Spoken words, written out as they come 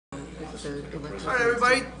All right,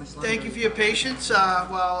 everybody, thank you for your patience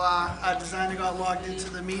while our designer got logged into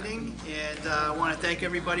the meeting, and I want to thank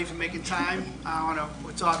everybody for making time on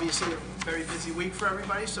what's obviously a very busy week for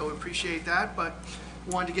everybody, so we appreciate that, but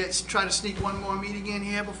wanted to try to sneak one more meeting in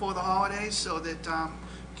here before the holidays so that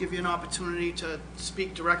give you an opportunity to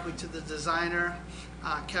speak directly to the designer,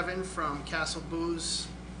 Kevin from Castle Booze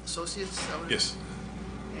Associates. Yes.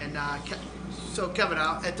 And so, Kevin,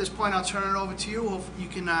 at this point, I'll turn it over to you. You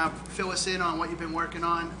can fill us in on what you've been working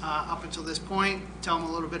on up until this point. Tell them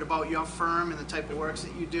a little bit about your firm and the type of works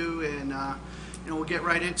that you do, and we'll get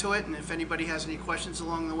right into it. And if anybody has any questions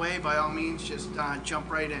along the way, by all means, just jump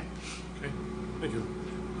right in. Okay, thank you.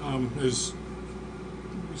 As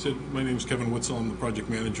you said, my name is Kevin Witzel. I'm the project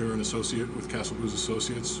manager and associate with Castle Booze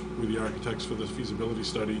Associates. We're the architects for the feasibility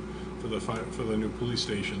study for the new police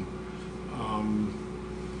station.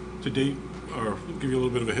 To date, or give you a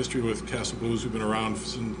little bit of a history with Castle Booze. We've been around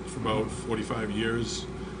for about 45 years.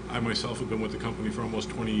 I myself have been with the company for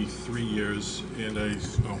almost 23 years, and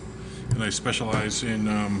I specialize in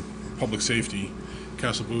public safety.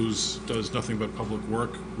 Castle Booze does nothing but public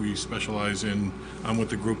work. We specialize in, I'm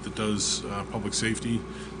with the group that does public safety.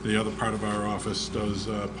 The other part of our office does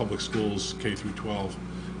public schools, K through 12,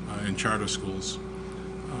 and charter schools.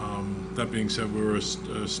 That being said, we're a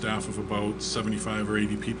staff of about 75 or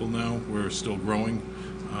 80 people now. We're still growing.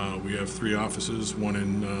 We have 3 offices, one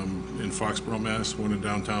in Foxborough, Mass., one in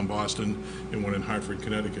downtown Boston, and one in Hartford,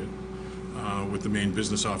 Connecticut, with the main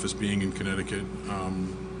business office being in Connecticut.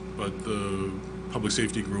 But the public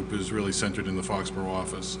safety group is really centered in the Foxborough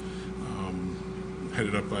office,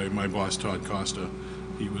 headed up by my boss, Todd Costa.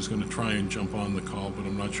 He was going to try and jump on the call, but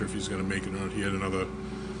I'm not sure if he's going to make it or not. He had another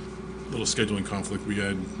little scheduling conflict. We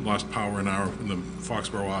had lost power in the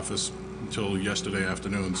Foxborough office until yesterday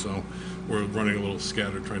afternoon, so we're running a little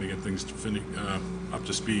scattered trying to get things up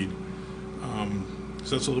to speed.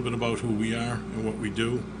 So that's a little bit about who we are and what we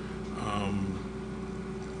do.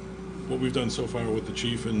 What we've done so far with the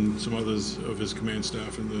chief and some others of his command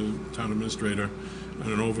staff and the town administrator,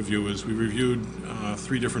 and an overview, is we reviewed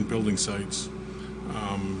 3 different building sites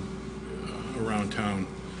around town.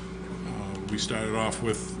 We started off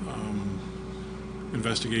with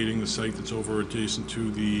investigating the site that's over adjacent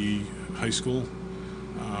to the high school.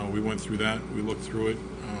 We went through that, we looked through it.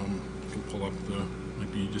 I can pull up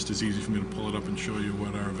might be just as easy for me to pull it up and show you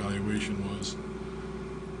what our evaluation was.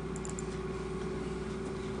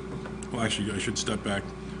 Well, actually, I should step back.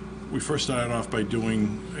 We first started off by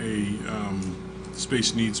doing a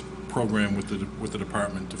space needs program with the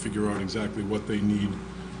department to figure out exactly what they need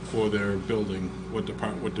for their building,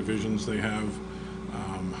 what divisions they have,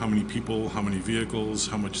 how many people, how many vehicles,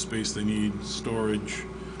 how much space they need, storage,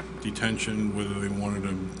 detention, whether they wanted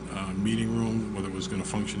a meeting room, whether it was going to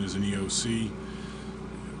function as an EOC.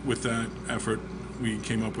 With that effort, we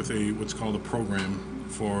came up with what's called a program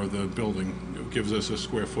for the building. It gives us a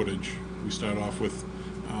square footage. We start off with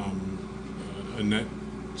a net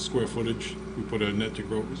square footage. We put a net to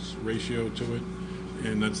gross ratio to it,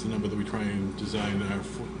 and that's the number that we try and design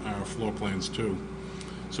our floor plans to.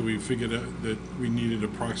 So we figured out that we needed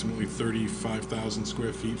approximately 35,000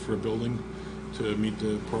 square feet for a building to meet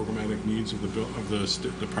the programmatic needs of the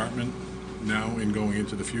department now and going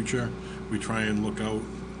into the future. We try and look out,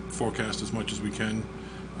 forecast as much as we can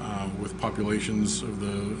with populations of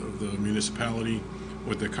the municipality,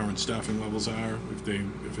 what their current staffing levels are,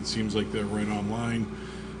 if it seems like they're right online,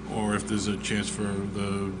 or if there's a chance for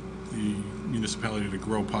the municipality to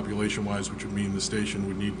grow population-wise, which would mean the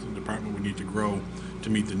department would need to grow to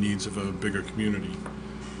meet the needs of a bigger community.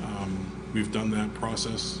 We've done that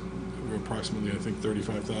process. We're approximately, I think,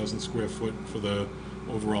 35,000 square foot for the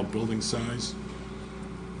overall building size.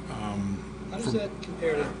 How does that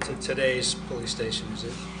compare to today's police station? Is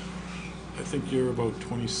it? I think you're about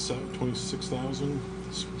 26,000.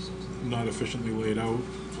 It's not efficiently laid out.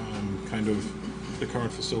 Kind of the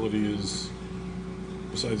current facility is,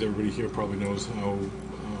 besides everybody here probably knows how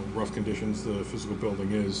rough conditions the physical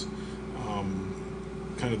building is,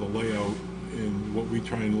 kind of the layout and what we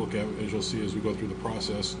try and look at, as you'll see as we go through the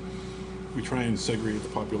process, we try and segregate the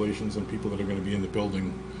populations and people that are going to be in the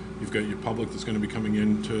building. You've got your public that's going to be coming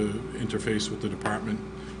in to interface with the department.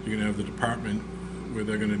 You're going to have the department where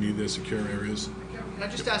they're going to need their secure areas. Can I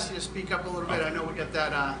just ask you to speak up a little bit? I know we got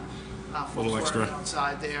that little extra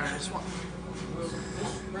outside there.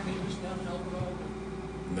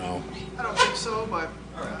 No. I don't think so, but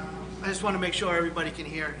I just want to make sure everybody can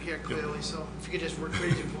hear clearly. Yep. So if you could just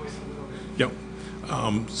raise your voice a little bit. Yep.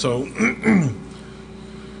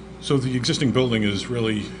 So the existing building is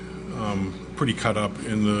really pretty cut up.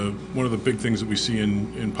 And one of the big things that we see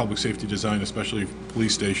in public safety design, especially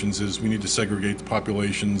police stations, is we need to segregate the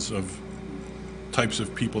populations of types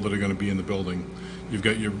of people that are going to be in the building. You've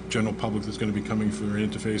got your general public that's going to be coming for an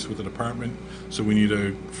interface with the department, so we need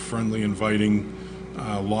a friendly, inviting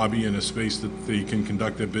lobby and a space that they can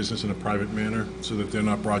conduct their business in a private manner so that they're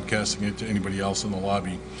not broadcasting it to anybody else in the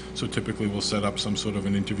lobby. So typically we'll set up some sort of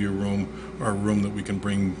an interview room or a room that we can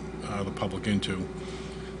bring the public into.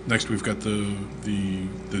 Next, we've got the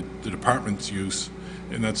department's use,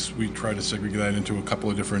 and we try to segregate that into a couple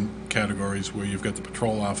of different categories, where you've got the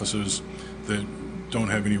patrol officers that don't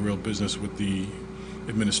have any real business with the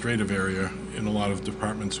administrative area. In a lot of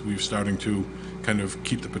departments, we're starting to kind of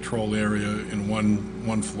keep the patrol area in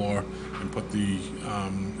one floor and put the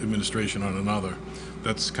administration on another.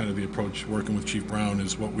 That's kind of the approach, working with Chief Brown,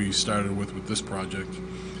 is what we started with this project.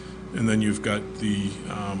 And then you've got the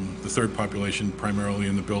third population, primarily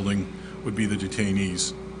in the building, would be the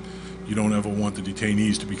detainees. You don't ever want the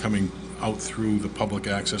detainees to be coming out through the public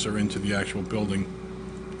access or into the actual building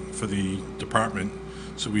for the department.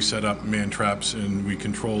 So we set up man traps and we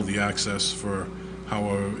control the access for how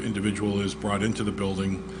an individual is brought into the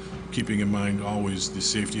building, keeping in mind always the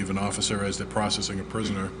safety of an officer as they're processing a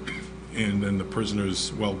prisoner, and then the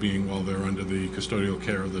prisoner's well-being while they're under the custodial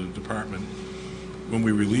care of the department. When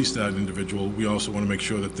we release that individual, we also want to make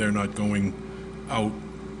sure that they're not going out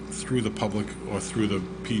through the public or through the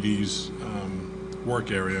PD's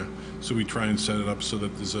work area. So we try and set it up so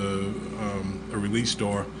that there's a release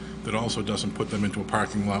door that also doesn't put them into a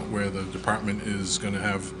parking lot where the department is going to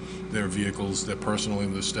have their vehicles, their personal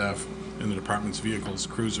and the staff in the department's vehicles,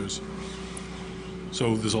 cruisers.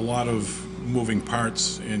 So there's a lot of moving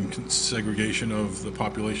parts and segregation of the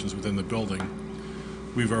populations within the building.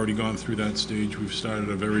 We've already gone through that stage. We've started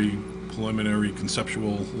a very preliminary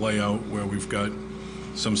conceptual layout where we've got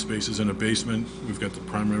some spaces in a basement. We've got the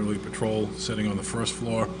primarily patrol sitting on the first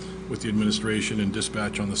floor with the administration and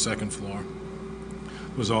dispatch on the second floor.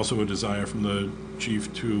 There was also a desire from the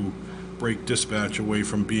chief to break dispatch away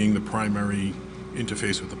from being the primary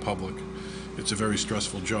interface with the public. It's a very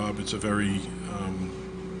stressful job. It's a very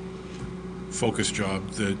focused job,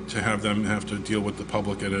 that to have them have to deal with the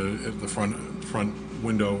public at the front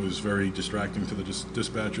window is very distracting to the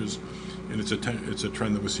dispatchers, and it's a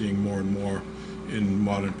trend that we're seeing more and more in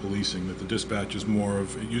modern policing, that the dispatch is more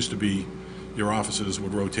of, it used to be your officers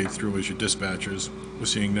would rotate through as your dispatchers. We're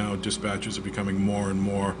seeing now dispatchers are becoming more and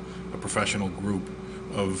more a professional group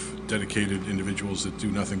of dedicated individuals that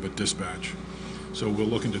do nothing but dispatch. So we're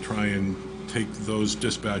looking to try and take those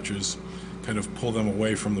dispatchers, kind of pull them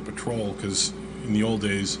away from the patrol, because in the old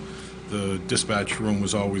days the dispatch room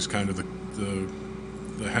was always kind of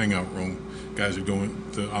the hangout room.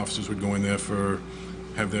 The officers would go in there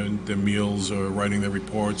have their meals or writing their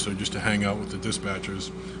reports or just to hang out with the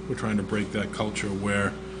dispatchers. We're trying to break that culture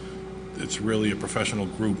where it's really a professional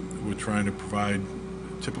group. We're trying to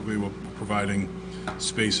typically we're providing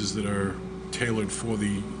spaces that are tailored for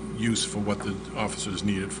the use for what the officers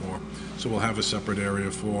need it for. So we'll have a separate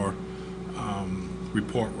area for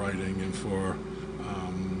report writing and for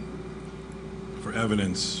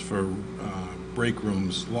evidence, for break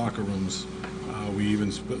rooms, locker rooms. We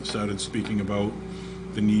even started speaking about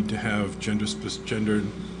the need to have gender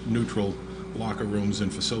neutral locker rooms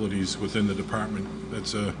and facilities within the department.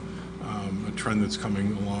 That's a trend that's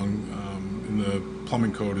coming along, and the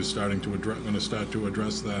plumbing code is going to start to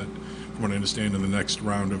address that. From what I understand, in the next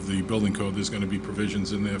round of the building code, there's going to be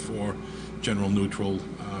provisions in there for gender neutral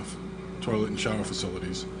toilet and shower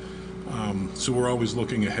facilities. So we're always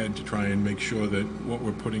looking ahead to try and make sure that what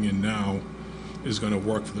we're putting in now is going to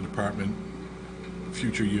work for the department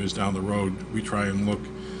future years down the road. We try and look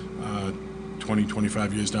 20,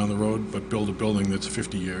 25 years down the road, but build a building that's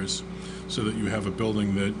 50 years, so that you have a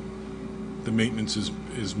building that the maintenance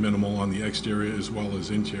is minimal on the exterior as well as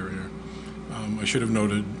interior. I should have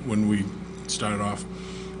noted when we started off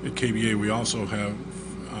at KBA, we also have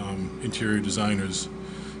interior designers.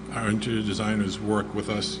 Our interior designers work with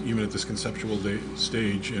us even at this conceptual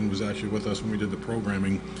stage, and was actually with us when we did the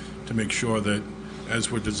programming, to make sure that as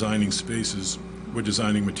we're designing spaces, we're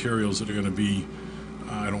designing materials that are going to be,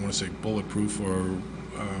 I don't want to say bulletproof or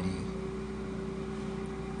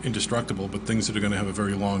indestructible, but things that are going to have a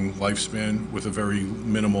very long lifespan with a very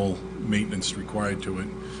minimal maintenance required to it.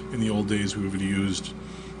 In the old days, we would have used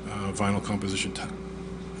vinyl composition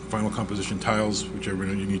tiles, which you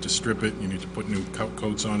need to strip it, you need to put new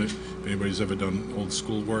coats on it. If anybody's ever done old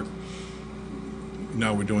school work.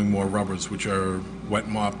 Now we're doing more rubbers, which are wet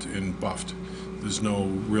mopped and buffed. There's no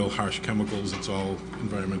real harsh chemicals, it's all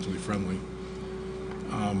environmentally friendly.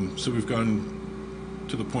 So we've gone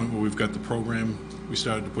to the point where we've got the program, we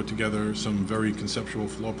started to put together some very conceptual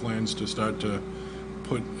floor plans to start to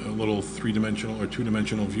put a little three-dimensional or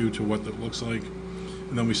two-dimensional view to what that looks like.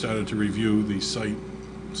 And then we started to review the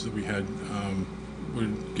sites that we had were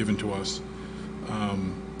given to us.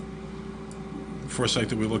 First site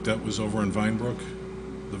that we looked at was over in Vinebrook,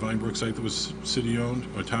 the Vinebrook site that was city-owned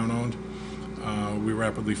or town-owned. We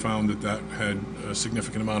rapidly found that that had a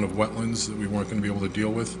significant amount of wetlands that we weren't going to be able to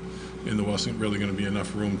deal with, and there wasn't really going to be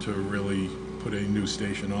enough room to really put a new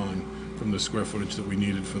station on from the square footage that we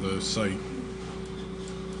needed for the site.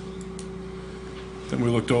 Then we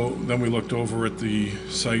looked over at the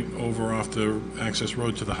site over off the access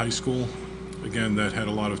road to the high school. Again, that had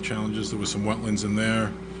a lot of challenges. There was some wetlands in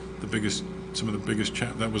there.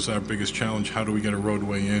 That was our biggest challenge. How do we get a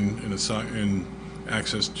roadway in and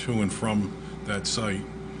access to and from that site?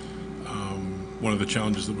 One of the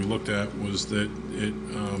challenges that we looked at was that it,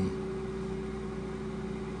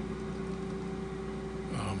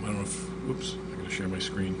 I don't know if, whoops, I gotta share my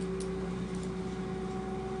screen.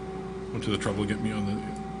 Went to the trouble to get me on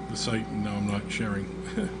the site, and now I'm not sharing.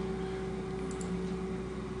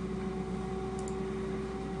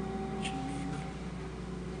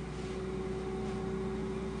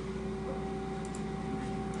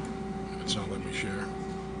 It's not letting me share.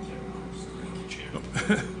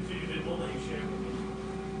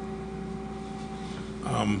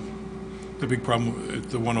 The big problem at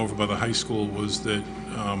the one over by the high school was that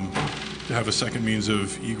to have a second means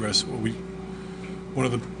of egress, one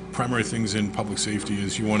of the primary things in public safety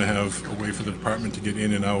is you want to have a way for the department to get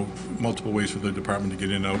in and out, multiple ways for the department to get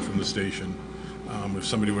in and out from the station. If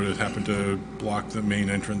somebody were to happen to block the main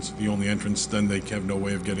entrance, the only entrance, then they have no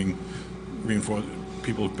way of getting reinforced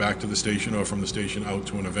people back to the station or from the station out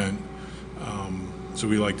to an event. So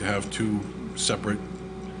we like to have two separate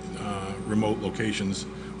remote locations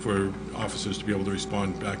for officers to be able to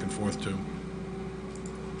respond back and forth to.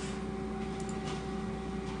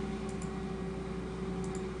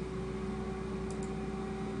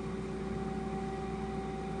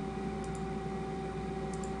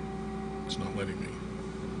 It's not letting me.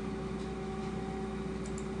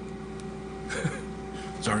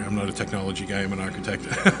 Sorry, I'm not a technology guy, I'm an architect.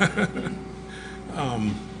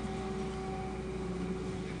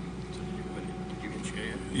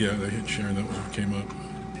 Yeah, they hit share and that was what came up.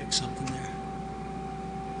 Pick something there.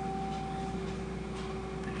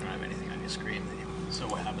 You don't have anything on your screen. So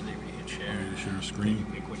what happened there? You hit share. You share a screen.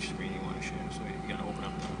 Pick which screen you want to share. So you got to open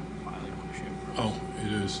up the file you want to share. Oh,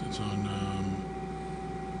 it is. It's on.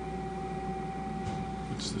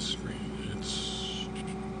 What's the screen? It's.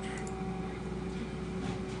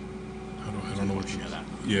 I don't know what. Share that.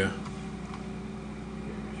 Yeah.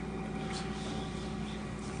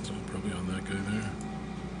 So probably on that guy there.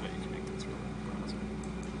 But you can make it through the browser.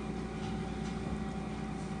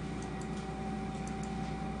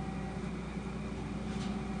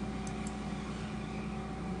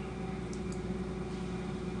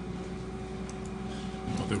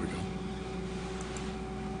 Oh, there we go.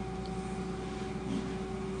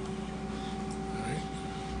 All right.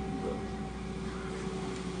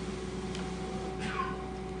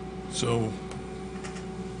 So,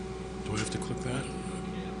 do I have to click that?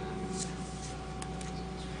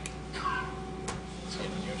 See it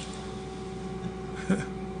on yours. How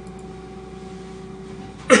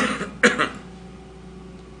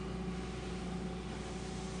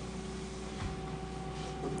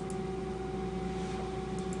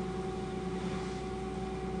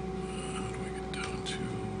do I get down to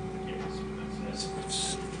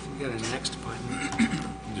We got a next button.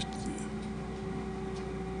 just?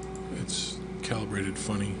 It's calibrated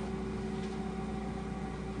funny.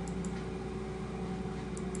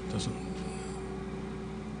 Doesn't.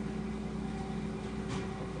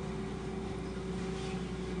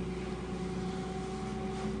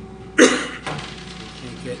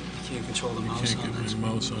 You can't control the mouse Can't on get this. my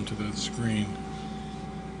mouse onto that screen.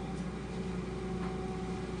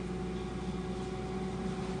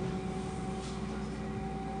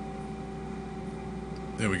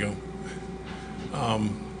 There we go.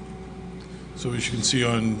 So as you can see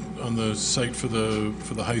on the site for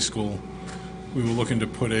the high school, we were looking to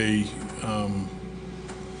put a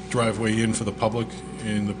driveway in for the public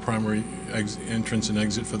in the primary entrance and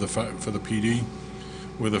exit for the PD,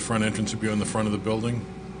 where the front entrance would be on the front of the building.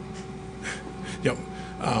 Yep.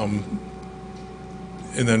 And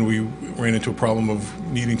then we ran into a problem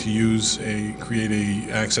of needing to create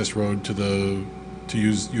a access road to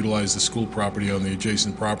utilize the school property on the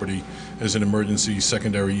adjacent property as an emergency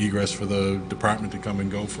secondary egress for the department to come and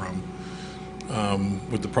go from.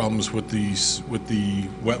 with the problems with the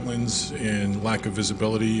wetlands and lack of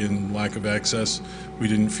visibility and lack of access, we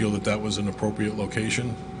didn't feel that that was an appropriate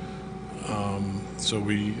location. So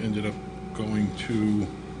we ended up going to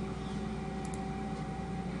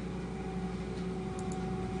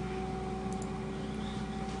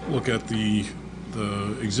look at the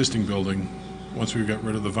existing building. Once we got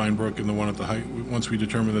rid of the Vinebrook and the one at the height, once we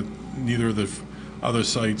determined that neither of the other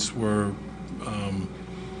sites were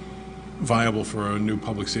viable for a new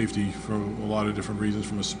public safety for a lot of different reasons,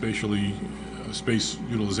 from a space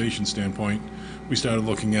utilization standpoint, we started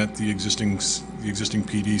looking at the existing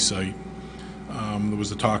PD site. There was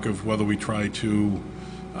the talk of whether we try to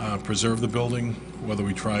preserve the building, whether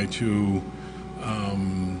we try to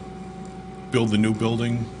build the new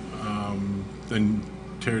building, then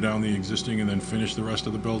tear down the existing and then finish the rest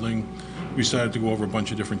of the building. We started to go over a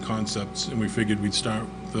bunch of different concepts, and we figured we'd start,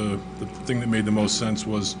 the thing that made the most sense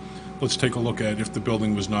was, let's take a look at if the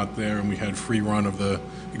building was not there and we had free run of the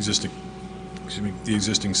existing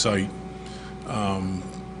site. One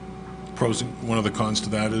of the cons to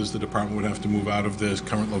that is the department would have to move out of the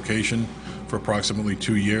current location for approximately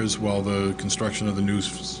 2 years while the construction of the new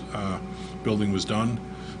building was done.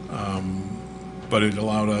 But it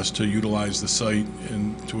allowed us to utilize the site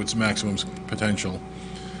to its maximum potential.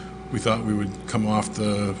 We thought we would come off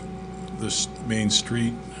the main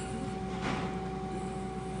street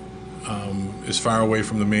as far away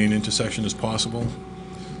from the main intersection as possible.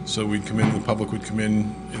 So we'd come in, the public would come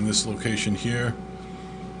in this location here,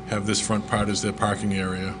 have this front part as their parking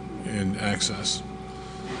area and access.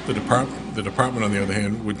 The department, on the other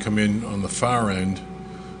hand, would come in on the far end.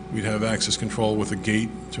 We'd have access control with a gate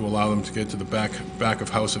to allow them to get to the back of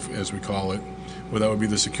house, as we call it, where that would be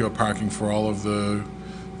the secure parking for all of the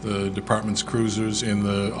department's cruisers and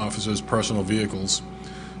the officers' personal vehicles.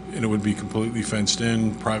 And it would be completely fenced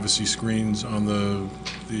in, privacy screens on the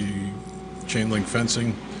chain link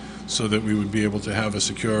fencing, so that we would be able to have a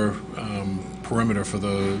secure perimeter for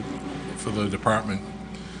the department,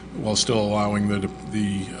 while still allowing the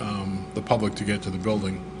public to get to the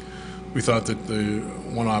building. We thought that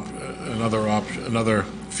another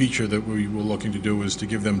feature that we were looking to do is to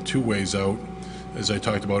give them 2 ways out, as I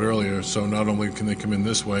talked about earlier. So not only can they come in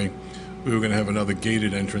this way, we were going to have another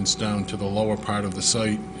gated entrance down to the lower part of the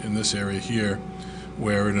site in this area here,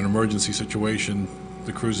 where in an emergency situation,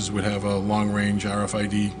 the cruisers would have a long-range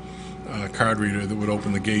RFID card reader that would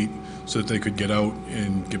open the gate so that they could get out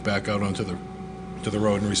and get back out onto the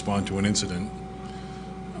road and respond to an incident.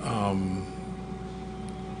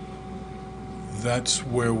 That's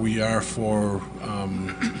where we are for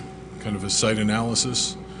kind of a site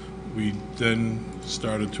analysis. We then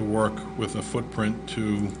started to work with a footprint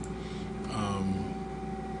to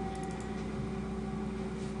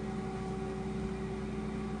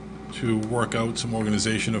work out some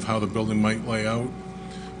organization of how the building might lay out,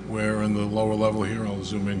 where in the lower level here, I'll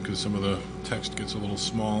zoom in because some of the text gets a little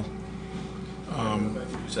small.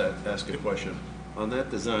 Just ask a question. On that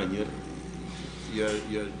design,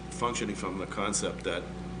 you're functioning from the concept that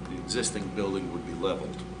the existing building would be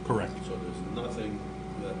leveled. Correct. So there's nothing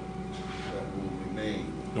that will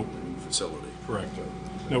remain Nope. in the new facility. Correct.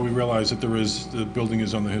 Now, we realize that the building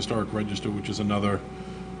is on the historic register, which is another,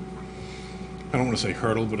 I don't want to say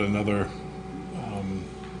hurdle, but another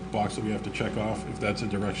box that we have to check off if that's a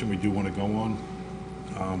direction we do want to go on.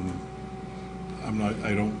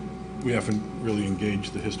 We haven't really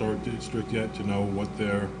engaged the historic district yet to know what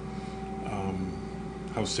their,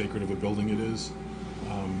 how sacred of a building it is.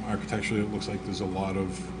 Architecturally, it looks like there's a lot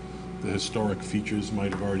of the historic features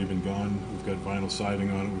might have already been gone. We've got vinyl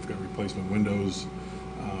siding on it, we've got replacement windows.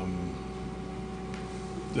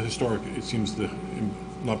 The historic, it seems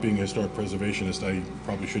not being a historic preservationist, I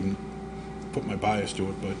probably shouldn't put my bias to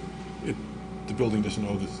it, but the building doesn't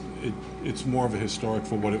know this. It's more of a historic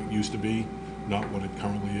for what it used to be, not what it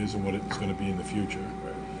currently is and what it's going to be in the future.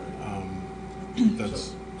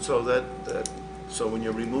 That's So when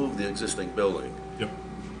you remove the existing building, yep.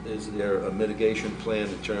 is there a mitigation plan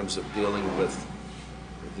in terms of dealing with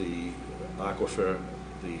the aquifer,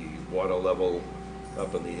 the water level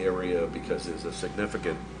up in the area, because there's a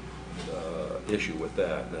significant issue with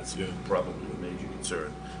that, and that's probably a major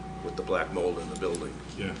concern with the black mold in the building.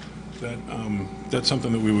 Yeah, that's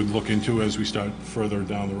something that we would look into as we start further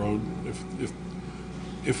down the road.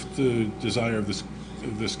 If the desire of this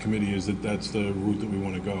committee is that that's the route that we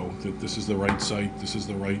want to go, that this is the right site, this is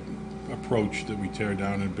the right approach that we tear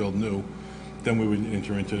down and build new, then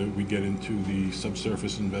we get into the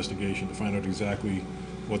subsurface investigation to find out exactly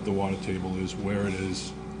what the water table is, where it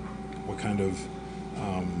is, what kind of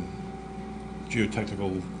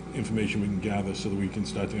geotechnical information we can gather so that we can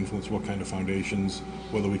start to influence what kind of foundations,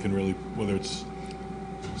 whether it's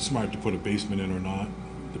smart to put a basement in or not,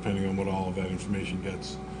 depending on what all of that information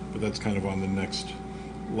gets. But that's kind of on the next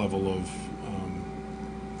level of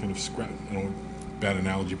kind of I don't want bad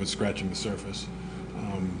analogy, but scratching the surface.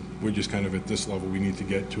 We're just kind of at this level. We need to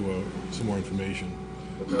get to some more information.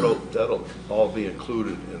 But that'll all be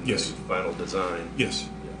included in the Yes. final design. Yes,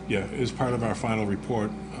 yeah, as part of our final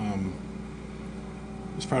report,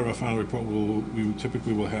 we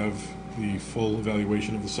typically will have the full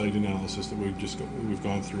evaluation of the site analysis that we've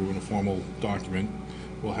gone through in a formal document.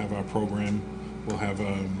 We'll have our program, we'll have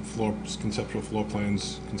conceptual floor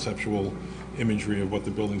plans, conceptual imagery of what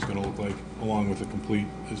the building's gonna look like, along with a complete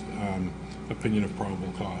opinion of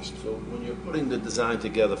probable cost. So when you're putting the design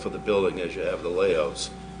together for the building, as you have the layouts,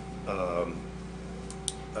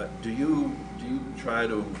 do you try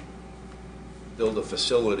to build a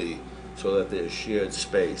facility so that there's shared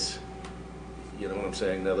space? You know what I'm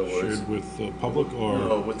saying? In other words, Shared with the public or?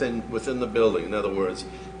 no, within the building. In other words,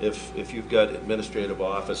 if you've got administrative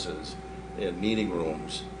offices and meeting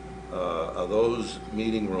rooms, are those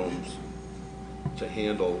meeting rooms to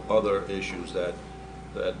handle other issues that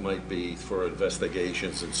might be for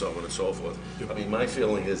investigations and so on and so forth? Yep. I mean, my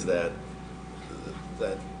feeling is that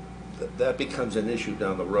becomes an issue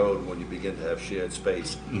down the road when you begin to have shared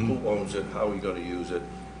space. Who owns it? How are you going to use it?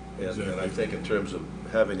 And I think in terms of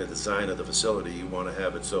having a design of the facility, you want to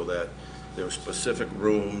have it so that there are specific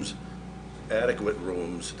rooms, adequate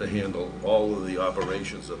rooms to handle all of the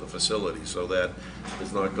operations of the facility, so that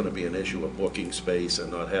there's not going to be an issue of booking space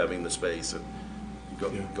and not having the space and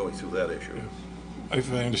going through that issue. Yeah.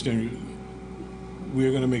 If I understand you, we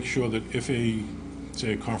are going to make sure that if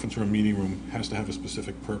say a conference room, meeting room has to have a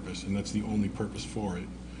specific purpose, and that's the only purpose for it,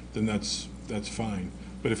 then that's fine.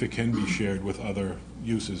 But if it can be shared with other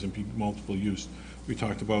uses and be multiple use, we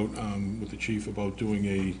talked about with the chief about doing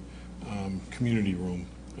a community room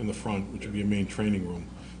in the front, which would be a main training room,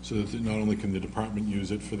 so that not only can the department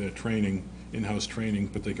use it for their training, in-house training,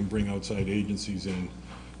 but they can bring outside agencies in.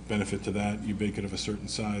 Benefit to that, you make it of a certain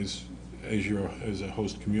size as a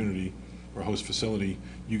host community or host facility,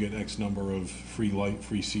 you get X number of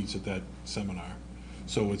free seats at that seminar.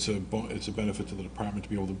 So it's a benefit to the department to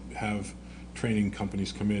be able to have training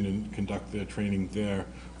companies come in and conduct their training there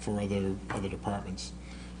for other departments.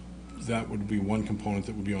 That would be one component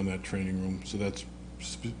that would be on that training room, so that's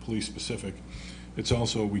police specific. It's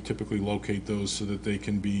also, we typically locate those so that they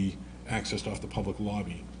can be accessed off the public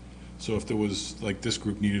lobby. So if there was, like this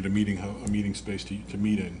group needed a meeting space to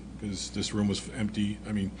meet in, because this room was empty,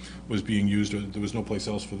 was being used, or there was no place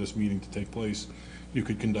else for this meeting to take place, you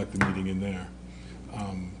could conduct the meeting in there.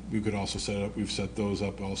 We could also we've set those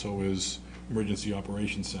up also as emergency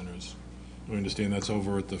operations centers. We understand that's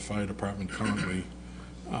over at the fire department currently,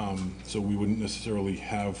 so we wouldn't necessarily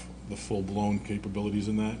have the full-blown capabilities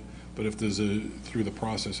in that, but if there's through the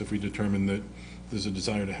process, if we determine that there's a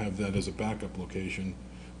desire to have that as a backup location,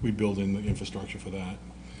 we build in the infrastructure for that.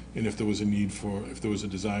 And if there was a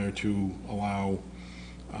desire to allow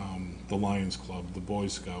the Lions Club, the Boy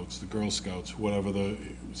Scouts, the Girl Scouts, whatever the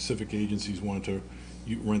civic agencies wanted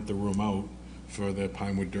to rent the room out for their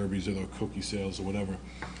Pinewood Derbies or their cookie sales or whatever,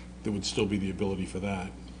 there would still be the ability for that.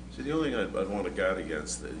 See, the only thing I'd want to guard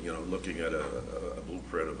against, looking at a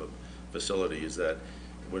blueprint of a facility, is that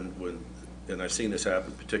and I've seen this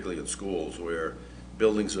happen particularly in schools, where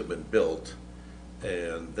buildings have been built,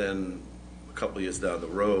 and then a couple of years down the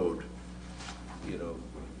road,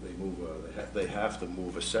 they have to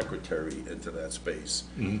move a secretary into that space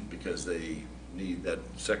because they need that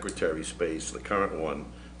secretary space, the current one,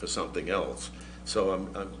 for something else. So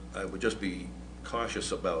I would just be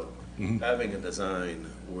cautious about having a design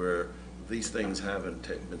where these things haven't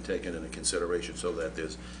been taken into consideration, so that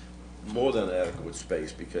there's more than adequate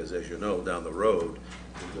space, because as you know, down the road,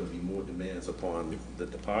 there's going to be more demands upon the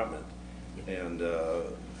department. And,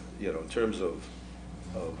 in terms of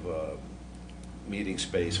meeting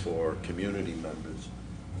space for community members.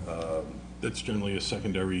 That's generally a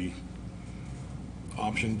secondary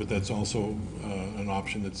option, but that's also an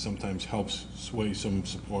option that sometimes helps sway some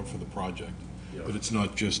support for the project. Yeah. But it's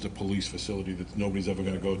not just a police facility that nobody's ever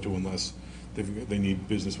going to go to unless they need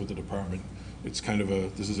business with the department. It's kind of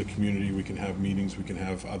this is a community, we can have meetings, we can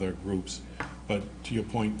have other groups. But to your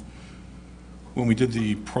point, when we did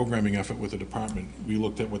the programming effort with the department, we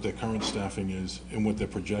looked at what their current staffing is and what their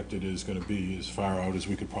projected is going to be as far out as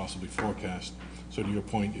we could possibly forecast. So to your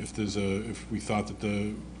point, if we thought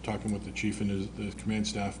that talking with the chief and the command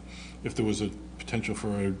staff, if there was a potential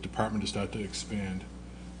for a department to start to expand,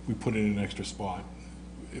 we put in an extra spot.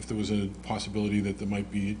 If there was a possibility that there might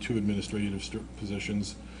be 2 administrative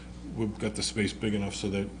positions, we've got the space big enough so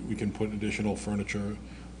that we can put additional furniture,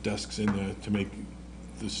 desks in there to make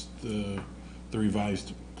the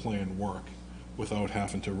revised plan work without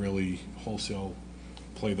having to really wholesale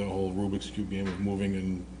play the whole Rubik's Cube game of moving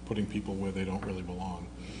and putting people where they don't really belong.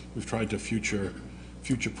 We've tried to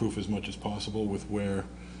future-proof as much as possible with where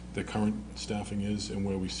the current staffing is and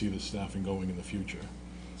where we see the staffing going in the future.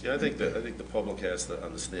 See, I think the public has to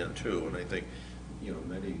understand too, and I think,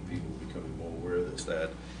 many people becoming more aware of this,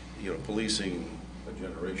 that, policing a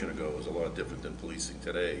generation ago was a lot different than policing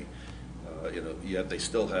today. Yet they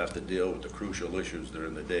still have to deal with the crucial issues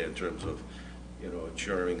during the day in terms of,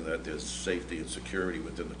 ensuring that there's safety and security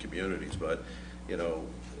within the communities. But,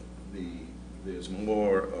 there's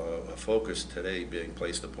more a focus today being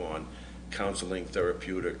placed upon counseling,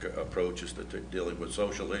 therapeutic approaches to dealing with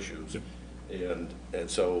social issues. Yep. And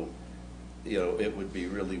so, it would be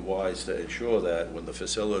really wise to ensure that when the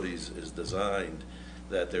facilities is designed,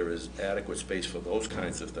 that there is adequate space for those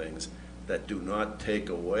kinds of things that do not take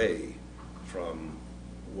away from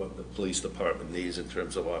what the police department needs in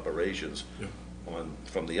terms of operations. Yep.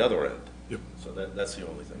 From the other end. Yep. So that's the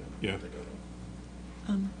only thing. Yeah.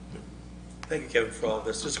 Thank you, Kevin, for all of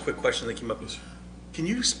this. Just a quick question that came up. Yes. Can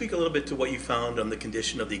you speak a little bit to what you found on the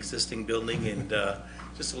condition of the existing building, and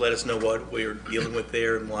just to let us know what we're dealing with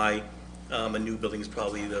there and why a new building is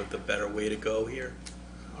probably the better way to go here?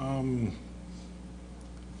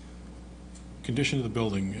 Condition of the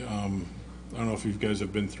building, I don't know if you guys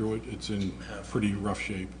have been through it. It's in pretty rough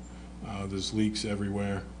shape. There's leaks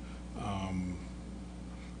everywhere.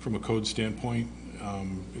 From a code standpoint,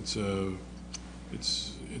 it's a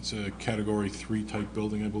Category 3 type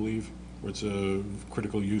building, I believe, where it's a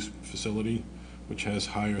critical use facility, which has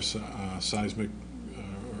higher seismic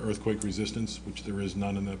earthquake resistance, which there is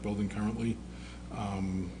none in that building currently,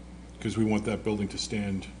 because we want that building to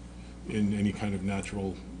stand in any kind of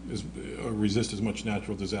resist as much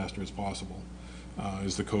natural disaster as possible,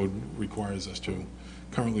 as the code requires us to.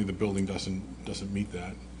 Currently, the building doesn't meet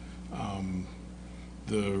that.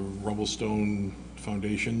 The rubble stone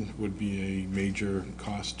foundation would be a major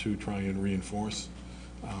cost to try and reinforce.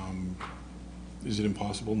 Is it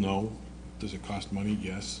impossible? No. Does it cost money?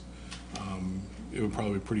 Yes. It would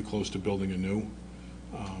probably be pretty close to building anew.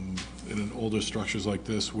 In older structures like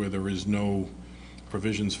this, where there is no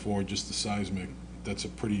provisions for just the seismic, that's a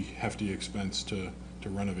pretty hefty expense to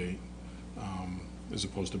renovate, as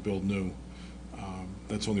opposed to build new.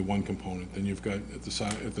 That's only one component. Then you've got, at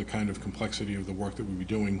the kind of complexity of the work that we'll be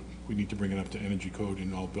doing, we need to bring it up to energy code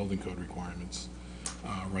and all building code requirements.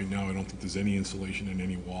 Right now, I don't think there's any insulation in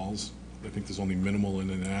any walls. I think there's only minimal in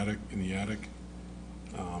the attic.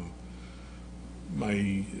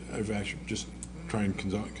 I've actually just trying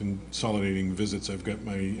consolidating visits. I've got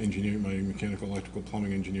my mechanical, electrical,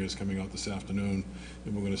 plumbing engineers coming out this afternoon,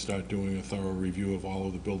 and we're going to start doing a thorough review of all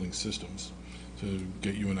of the building systems to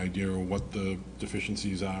get you an idea of what the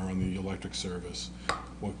deficiencies are on the electric service,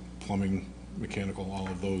 what plumbing, mechanical, all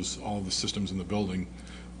of the systems in the building.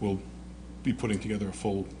 We'll be putting together a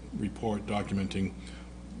full report documenting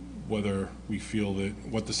whether we feel that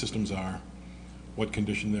what the systems are, what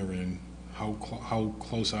condition they're in, how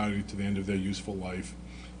close are they to the end of their useful life,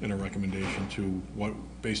 and a recommendation to what,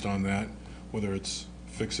 based on that, whether it's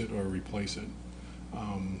fix it or replace it.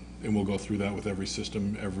 And we'll go through that with every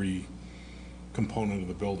system, every component of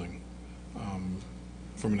the building.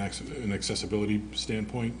 From an accessibility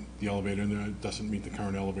standpoint, the elevator in there doesn't meet the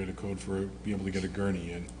current elevator code for being able to get a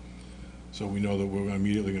gurney in. So we know that we're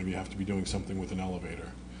immediately going to have to be doing something with an elevator.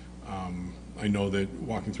 I know that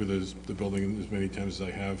walking through the building as many times as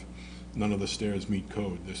I have, none of the stairs meet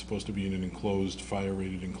code. They're supposed to be in an enclosed,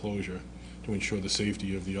 fire-rated enclosure to ensure the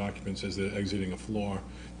safety of the occupants as they're exiting a floor.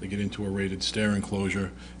 They get into a rated stair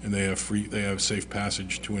enclosure, and they have safe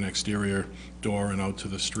passage to an exterior door and out to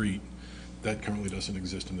the street. That currently doesn't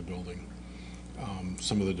exist in the building.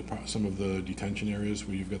 Some of the detention areas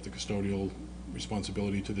where you've got the custodial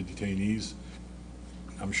responsibility to the detainees,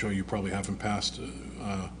 I'm sure you probably haven't passed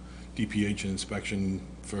DPH inspection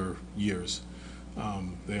for years.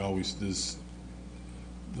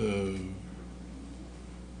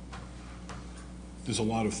 There's a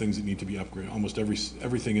lot of things that need to be upgraded. Almost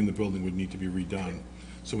everything in the building would need to be redone.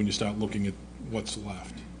 So when you start looking at what's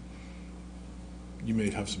left, you may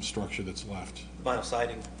have some structure that's left. Vinyl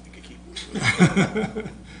siding you could keep.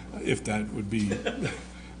 If that would be, but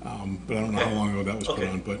I don't know how long ago that was put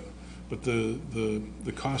on. But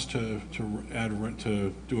the cost to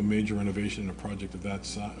do a major renovation in a project of that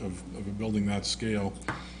size, of a building that scale,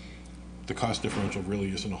 the cost differential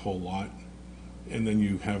really isn't a whole lot. And then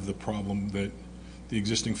you have the problem that the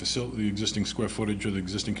existing facility, the existing square footage or the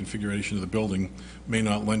existing configuration of the building may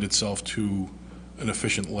not lend itself to an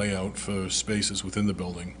efficient layout for spaces within the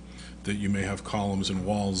building, that you may have columns and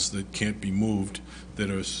walls that can't be moved that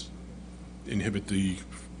inhibit the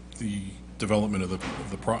development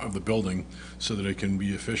of the building so that it can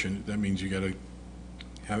be efficient. That means you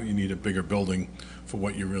need a bigger building for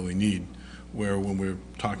what you really need. Where when we're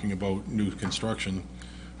talking about new construction,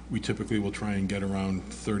 we typically will try and get around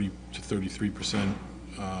 30 to 33%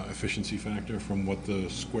 efficiency factor from what the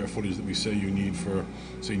square footage that we say you need for,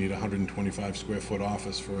 say you need a 125 square foot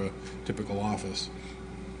office for a typical office.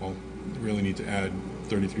 Well, you really need to add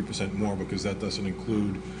 33% more because that doesn't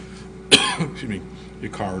include excuse me,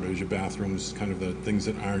 your corridors, your bathrooms, kind of the things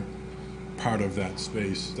that aren't part of that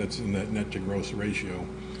space that's in that net to gross ratio.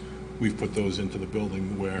 We've put those into the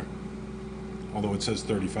building where, although it says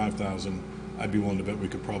 35,000, I'd be willing to bet we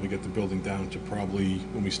could probably get the building down to probably,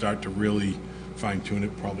 when we start to really fine tune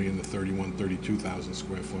it, probably in the 31, 32,000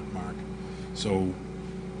 square foot mark. So,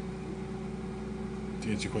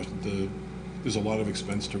 to answer your question, there's a lot of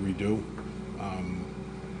expense to redo.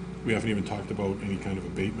 We haven't even talked about any kind of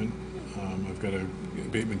abatement. I've got an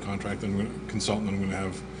abatement contract, consultant I'm going to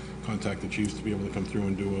have contact the chiefs to be able to come through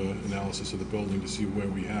and do an analysis of the building to see where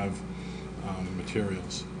we have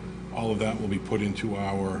materials. All of that will be put into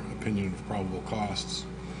our opinion of probable costs,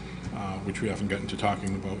 which we haven't gotten to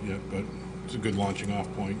talking about yet, but it's a good launching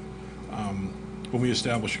off point. When we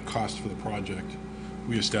establish a cost for the project,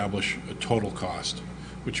 we establish a total cost,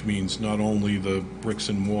 which means not only the bricks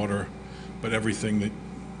and mortar, but everything that,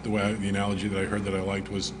 the analogy that I heard that I liked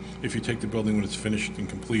was, if you take the building when it's finished and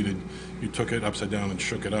completed, you took it upside down and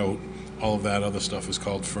shook it out, all of that other stuff is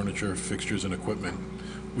called furniture, fixtures, and equipment.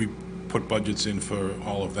 We put budgets in for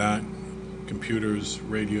all of that, computers,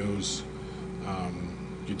 radios,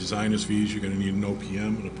 your designer's fees, you're going to need an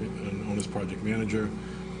OPM, an owner's project manager,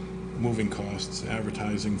 moving costs,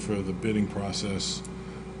 advertising for the bidding process.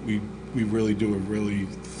 We really do a really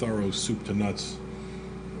thorough soup to nuts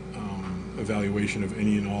evaluation of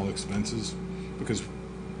any and all expenses, because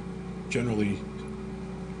generally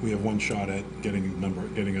we have one shot at getting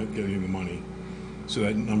the money. So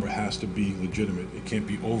that number has to be legitimate. It can't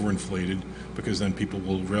be overinflated, because then people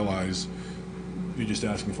will realize you're just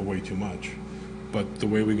asking for way too much. But the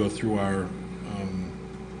way we go through our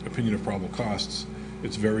opinion of probable costs,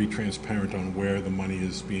 it's very transparent on where the money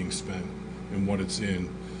is being spent and what it's in.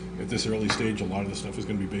 At this early stage, a lot of the stuff is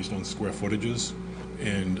going to be based on square footages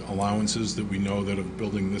and allowances that we know that of a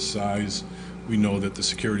building this size, we know that the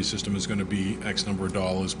security system is going to be X number of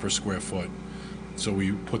dollars per square foot. So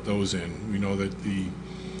we put those in. We know that the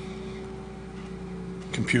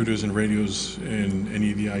computers and radios and any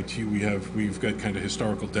of the IT we've got kind of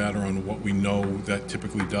historical data on what we know that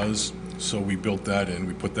typically does. So we built that in.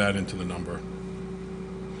 We put that into the number.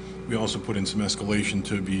 We also put in some escalation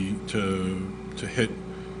to hit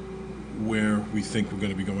where we think we're going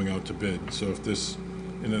to be going out to bid. So if this,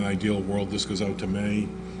 in an ideal world, this goes out to May,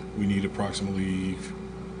 we need approximately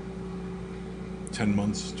 10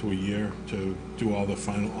 months to a year to do all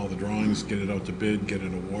the drawings, get it out to bid, get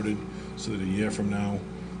it awarded, so that a year from now,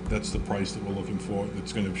 that's the price that we're looking for,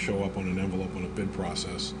 that's going to show up on an envelope on a bid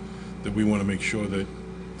process, that we want to make sure that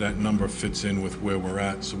that number fits in with where we're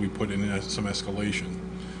at, so we put in some escalation.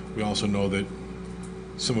 We also know that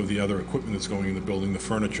some of the other equipment that's going in the building, the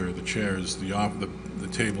furniture, the chairs, the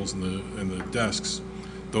tables and the desks,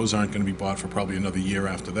 those aren't going to be bought for probably another year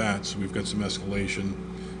after that, so we've got some escalation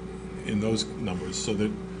in those numbers, so that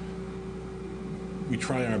we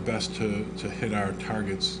try our best to hit our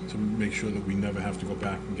targets to make sure that we never have to go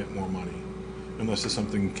back and get more money, unless there's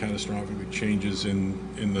something catastrophically changes in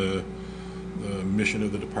the mission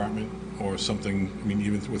of the department or something. I mean,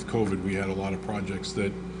 even with COVID, we had a lot of projects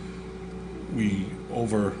that we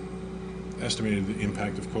overestimated the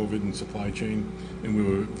impact of COVID and supply chain, and we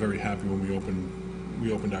were very happy when we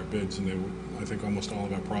opened our bids, and I think almost all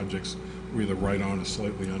of our projects were either right on or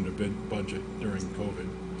slightly under bid budget during COVID.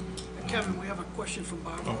 Kevin, we have a question from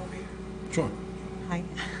Barbara over here. Sure. Hi.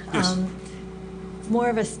 Yes. More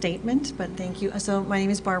of a statement, but thank you. So my name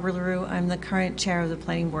is Barbara LaRue. I'm the current chair of the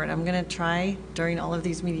planning board. I'm going to try during all of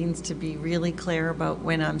these meetings to be really clear about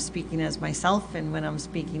when I'm speaking as myself and when I'm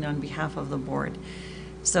speaking on behalf of the board.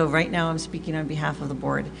 So right now I'm speaking on behalf of the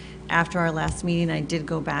board. After our last meeting, I did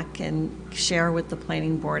go back and share with the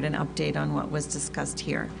planning board an update on what was discussed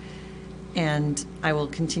here. And I will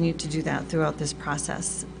continue to do that throughout this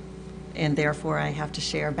process. And therefore, I have to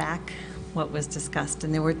share back what was discussed.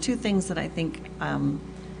 And there were two things that I think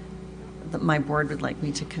that my board would like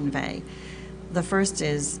me to convey. The first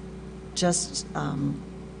is just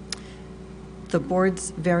the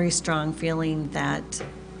board's very strong feeling that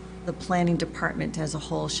the planning department as a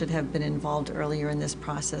whole should have been involved earlier in this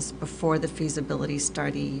process before the feasibility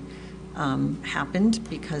study happened,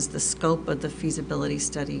 because the scope of the feasibility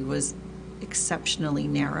study was exceptionally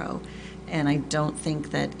narrow. And I don't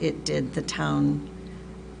think that it did the town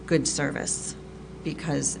good service,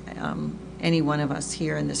 because any one of us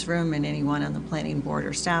here in this room and anyone on the planning board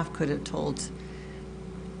or staff could have told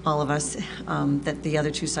all of us that the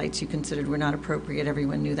other two sites you considered were not appropriate.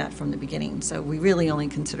 Everyone knew that from the beginning. So we really only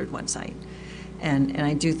considered one site. And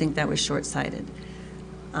I do think that was short-sighted.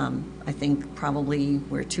 I think probably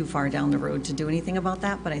we're too far down the road to do anything about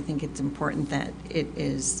that, but I think it's important that it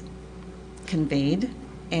is conveyed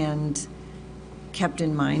and kept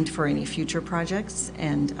in mind for any future projects.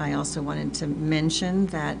 And I also wanted to mention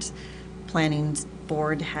that planning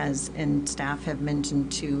board has and staff have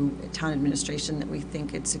mentioned to town administration that we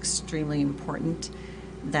think it's extremely important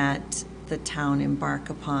that the town embark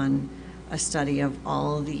upon a study of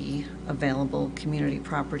all the available community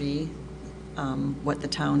property, what the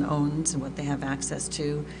town owns and what they have access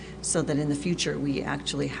to, so that in the future we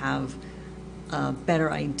actually have a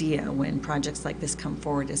better idea when projects like this come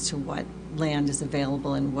forward as to what land is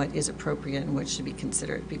available and what is appropriate and what should be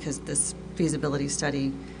considered. Because this feasibility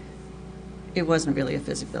study, it wasn't really a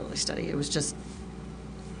feasibility study. It was just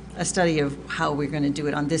a study of how we're going to do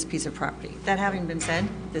it on this piece of property. That having been said,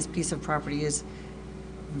 this piece of property is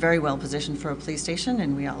very well positioned for a police station,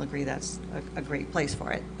 and we all agree that's a great place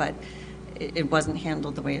for it, but it wasn't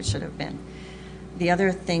handled the way it should have been. The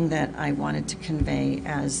other thing that I wanted to convey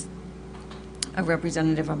as a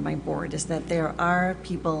representative of my board is that there are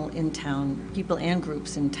people in town, people and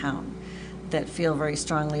groups in town, that feel very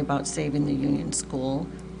strongly about saving the Union School,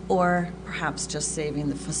 or perhaps just saving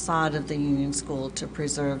the facade of the Union School to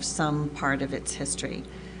preserve some part of its history.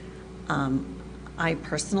 I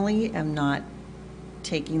personally am not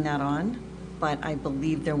taking that on, but I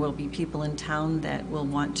believe there will be people in town that will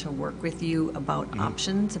want to work with you about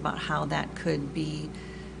options, about how that could be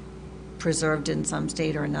preserved in some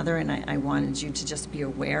state or another, and I wanted you to just be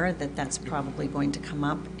aware that that's probably going to come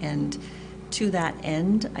up. And to that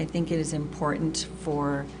end, I think it is important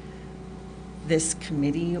for this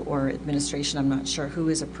committee or administration, I'm not sure who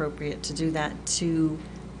is appropriate to do that, to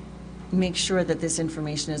make sure that this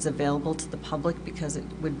information is available to the public, because it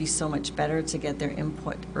would be so much better to get their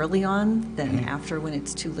input early on than after, when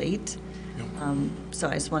it's too late. So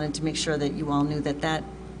I just wanted to make sure that you all knew that that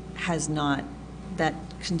has not, that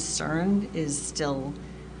concern is still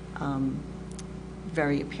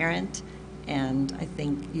very apparent. And I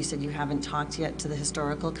think you said you haven't talked yet to the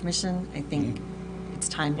Historical Commission. I think it's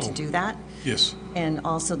time to do that. Yes. And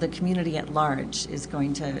also the community at large is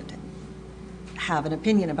going to have an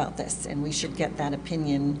opinion about this, and we should get that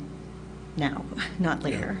opinion now, not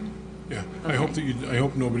later. Yeah, Okay. I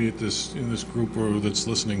hope nobody in this group or that's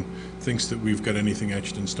listening thinks that we've got anything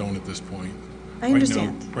etched in stone at this point. I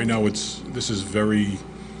understand. Right now, this is very,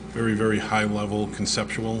 very, very high level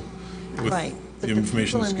conceptual with Right, but the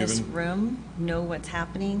information that's people in this given. room know what's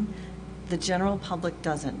happening. The general public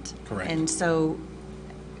doesn't. Correct. And so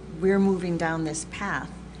we're moving down this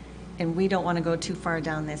path, and we don't want to go too far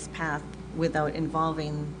down this path without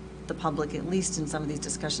involving the public, at least in some of these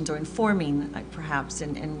discussions, or informing perhaps,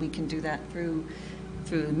 and we can do that through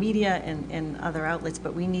the media and other outlets,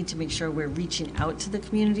 but we need to make sure we're reaching out to the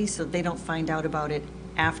community so they don't find out about it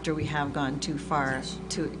after we have gone too far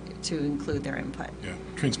to include their input. Yeah,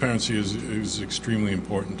 transparency is extremely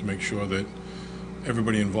important to make sure that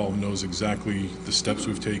everybody involved knows exactly the steps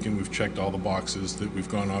we've taken. We've checked all the boxes, that we've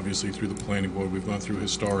gone obviously through the planning board, we've gone through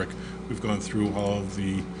historic, we've gone through all of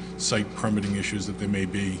the site permitting issues that there may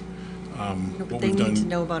be. But they need to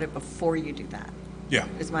know about it before you do that. Yeah.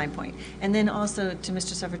 Is my point. And then also to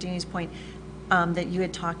Mr. Seferdini's point, that you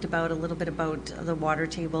had talked about a little bit about the water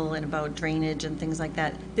table and about drainage and things like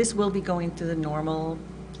that. This will be going through the normal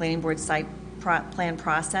planning board site plan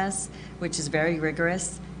process, which is very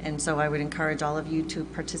rigorous. And so I would encourage all of you to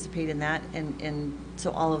participate in that, and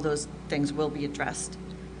so all of those things will be addressed.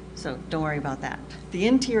 So don't worry about that. The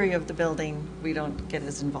interior of the building, we don't get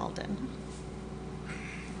as involved in.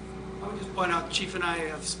 I would just point out, Chief and I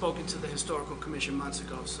have spoken to the Historical Commission months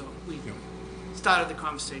ago, so we started the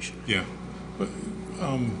conversation. Yeah, but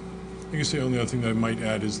I guess the only other thing that I might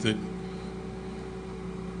add is that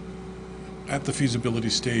at the feasibility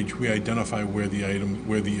stage, we identify where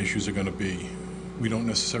the issues are going to be. We don't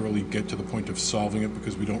necessarily get to the point of solving it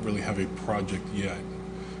because we don't really have a project yet.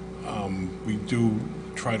 We do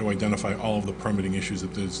try to identify all of the permitting issues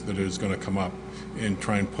that is going to come up, and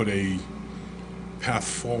try and put a path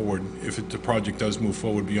forward, if the project does move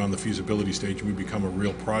forward beyond the feasibility stage and we become a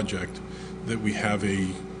real project, that we have a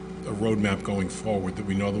roadmap going forward, that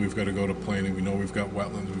we know that we've got to go to planning, we know we've got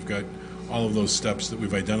wetlands, we've got all of those steps that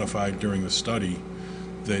we've identified during the study,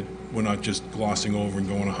 that we're not just glossing over and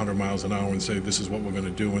going 100 miles an hour and say, this is what we're going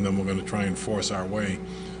to do, and then we're going to try and force our way.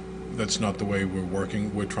 That's not the way we're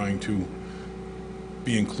working. We're trying to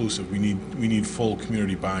be inclusive. We need full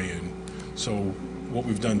community buy-in. So what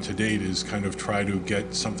we've done to date is kind of try to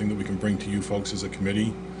get something that we can bring to you folks as a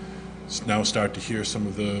committee. Now start to hear some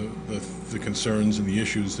of the concerns and the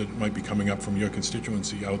issues that might be coming up from your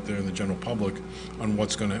constituency out there in the general public on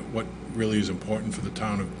what really is important for the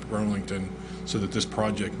town of Burlington, so that this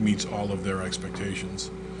project meets all of their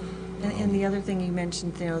expectations. And the other thing you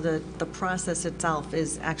mentioned, the process itself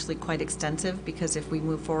is actually quite extensive, because if we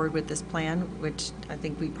move forward with this plan, which I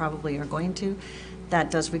think we probably are going to, that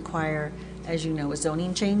does require, as you know, a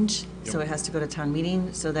zoning change. So Yep. it has to go to town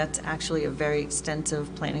meeting. So that's actually a very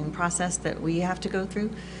extensive planning process that we have to go through.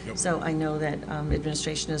 Yep. So I know that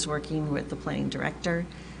administration is working with the planning director,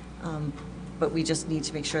 but we just need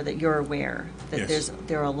to make sure that you're aware that Yes.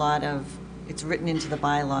 there are a lot of, it's written into the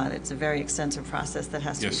bylaw, it's a very extensive process that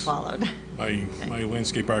has to be Yes. followed. My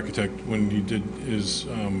landscape architect, when he did his,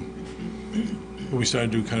 when we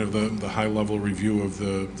started to do kind of the high-level review of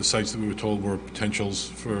the sites that we were told were potentials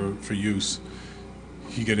for use,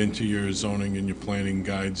 he got into your zoning and your planning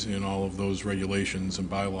guides and all of those regulations and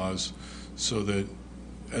bylaws, so that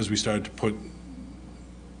as we started to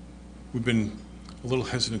we've been a little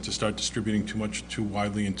hesitant to start distributing too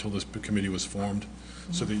widely until this committee was formed,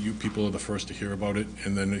 so that you people are the first to hear about it,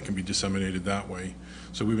 and then it can be disseminated that way.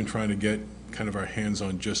 So we've been trying to get kind of our hands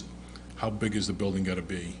on just how big is the building got to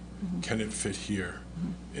be? Can it fit here?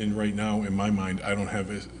 And right now, in my mind,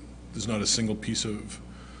 there's not a single piece of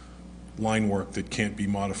line work that can't be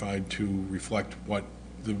modified to reflect what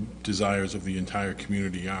the desires of the entire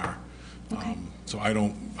community are. Okay. So I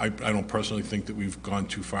don't personally think that we've gone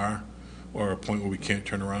too far, or a point where we can't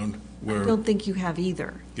turn around. I don't think you have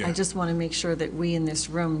either. Yeah. I just want to make sure that we in this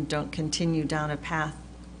room don't continue down a path,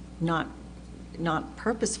 not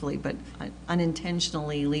purposefully, but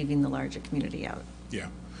unintentionally leaving the larger community out. Yeah.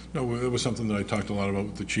 No, it was something that I talked a lot about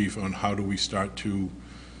with the chief on how do we start to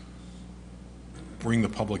bring the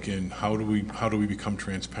public in? How do we become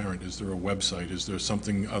transparent? Is there a website? Is there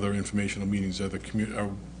something, other informational meetings?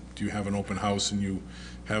 Do you have an open house and you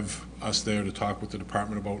have us there to talk with the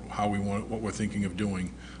department about what we're thinking of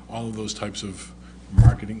doing? All of those types of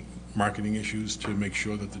marketing issues to make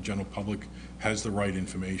sure that the general public has the right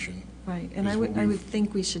information. Right, and I would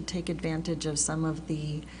think we should take advantage of some of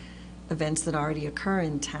the events that already occur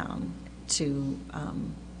in town to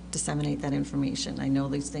disseminate that information. I know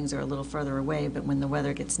these things are a little further away, but when the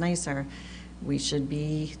weather gets nicer, we should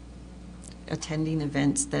be attending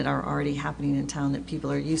events that are already happening in town that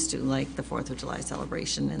people are used to, like the 4th of July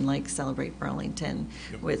celebration and like Celebrate Burlington,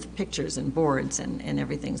 Yep. with pictures and boards and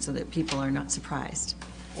everything, so that people are not surprised.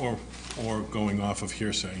 Or going off of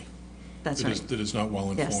hearsay. That's right. That is not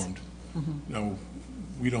well Yes. informed. Now,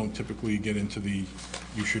 we don't typically get into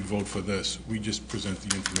you should vote for this. We just present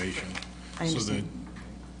the information. I understand.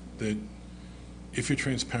 So that if you're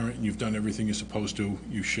transparent and you've done everything you're supposed to,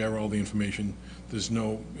 you share all the information,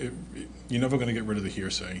 you're never going to get rid of the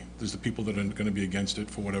hearsay. There's the people that are going to be against it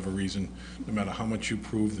for whatever reason. No matter how much you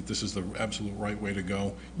prove that this is the absolute right way to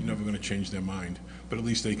go, you're never going to change their mind. But at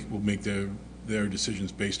least they will make their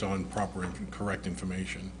decisions based on proper and correct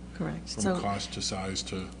information. Correct. From cost to size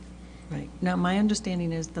to, Right. Now, my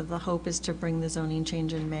understanding is that the hope is to bring the zoning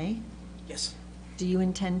change in May. Yes, Do you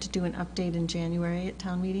intend to do an update in January at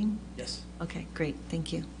town meeting? yes. Okay, great,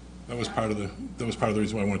 thank you. that was part of the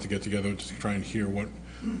reason why I wanted to get together, to try and hear what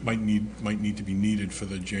might need to be needed for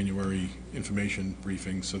the January information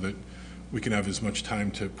briefing, so that we can have as much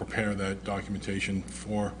time to prepare that documentation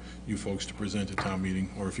for you folks to present at town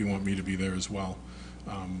meeting, or if you want me to be there as well.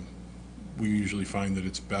 We usually find that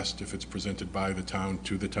it's best if it's presented by the town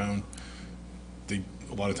to the town.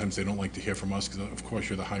 A lot of times they don't like to hear from us, because of course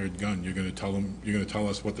you're the hired gun. You're going to tell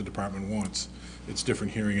us what the department wants. It's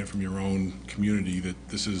different hearing it from your own community, that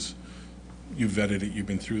you've vetted it, you've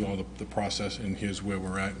been through all the process, and here's where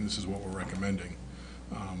we're at, and this is what we're recommending.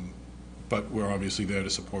 But we're obviously there to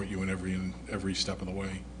support you in every step of the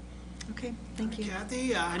way. Okay, thank you.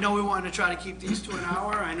 Kathy, I know we wanted to try to keep these to an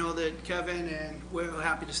hour. I know that Kevin and we're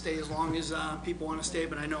happy to stay as long as people want to stay,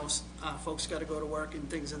 but I know folks got to go to work and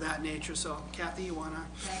things of that nature. So Kathy, you want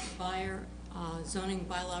to? Kathy Byer, Zoning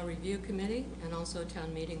Bylaw Review Committee, and also a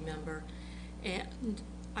town meeting member. And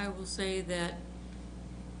I will say that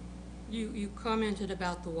you commented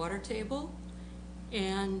about the water table,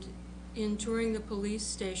 and in touring the police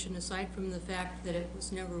station, aside from the fact that it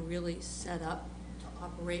was never really set up to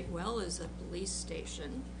operate well as a police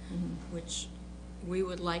station, which we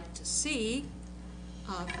would like to see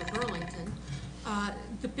for Burlington,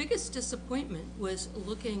 the biggest disappointment was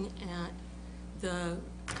looking at the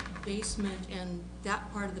basement and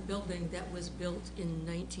that part of the building that was built in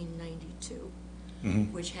 1992,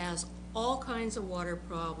 which has all kinds of water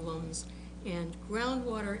problems and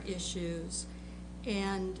groundwater issues.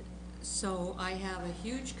 And so I have a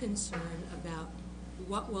huge concern about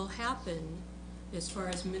what will happen as far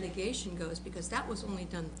as mitigation goes, because that was only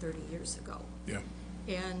done 30 years ago. Yeah.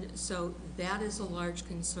 And so that is a large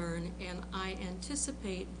concern, and I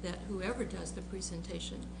anticipate that whoever does the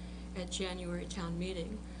presentation at January town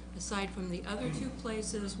meeting, aside from the other two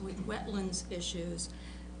places with wetlands issues,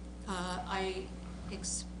 I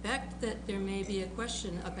expect that there may be a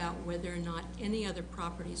question about whether or not any other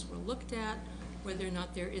properties were looked at, whether or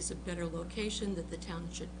not there is a better location that the town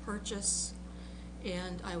should purchase,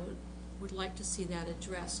 and I would like to see that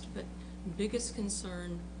addressed. But biggest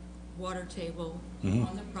concern, water table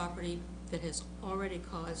on the property that has already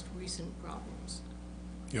caused recent problems.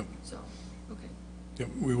 Yep. So, okay. Yep,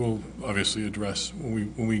 we will obviously address,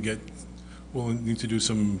 we'll need to do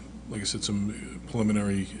some, like I said, some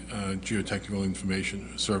preliminary geotechnical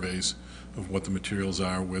information surveys of what the materials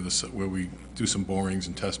are, where we do some borings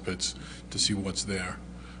and test pits to see what's there.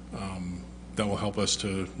 That will help us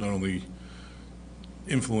to not only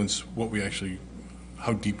influence what we actually,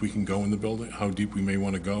 how deep we can go in the building, how deep we may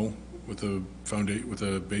want to go with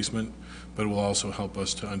a basement, but it will also help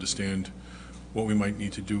us to understand what we might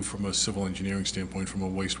need to do from a civil engineering standpoint, from a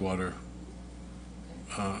wastewater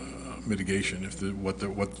mitigation,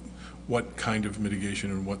 what kind of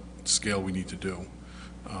mitigation and what scale we need to do,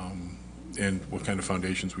 and what kind of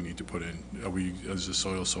foundations we need to put in. Is the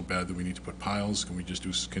soil so bad that we need to put piles? Can we just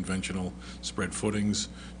do conventional spread footings?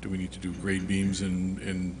 Do we need to do grade beams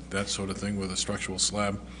and that sort of thing with a structural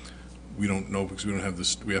slab? We don't know, because we don't have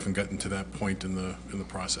this. We haven't gotten to that point in the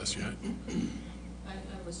process yet.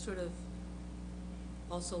 I was sort of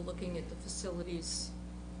also looking at the facilities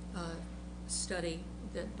study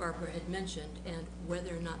that Barbara had mentioned, and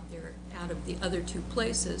whether or not they're out of the other two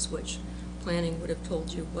places, which planning would have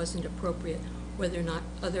told you wasn't appropriate, whether or not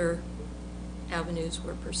other avenues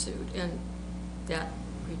were pursued. And that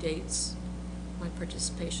predates my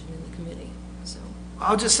participation in the committee, so.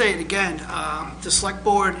 I'll just say it again, the select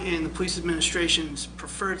board and the police administration's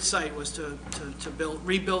preferred site was to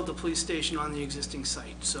rebuild the police station on the existing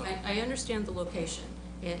site, so. I understand the location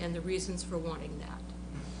and the reasons for wanting that,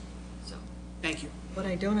 so. Thank you. What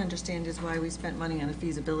I don't understand is why we spent money on a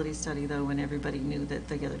feasibility study, though, when everybody knew that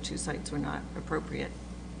the other two sites were not appropriate.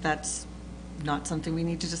 That's not something we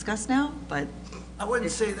need to discuss now, but. I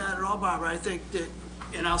wouldn't say that at all, Barbara. I think that,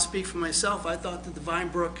 and I'll speak for myself, I thought that the Vine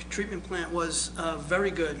Brook treatment plant was a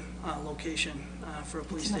very good location for a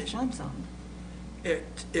police It's in a station. flood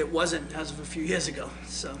zone. It wasn't as of a few years ago,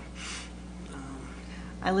 so.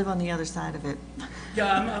 I live on the other side of it.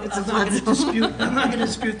 Yeah, I'm not going to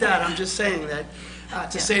dispute that. I'm just saying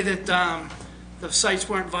that, to say that the sites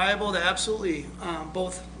weren't viable, they're absolutely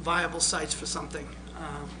both viable sites for something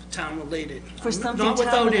town-related. For something Not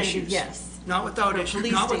without town-related, issues. yes. Not without For a issues,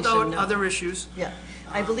 police not station, without no. other issues. Yeah,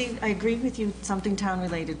 I agree with you, something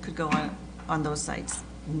town-related could go on those sites,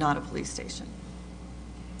 not a police station.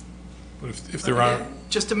 But if there are,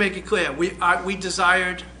 Just to make it clear, we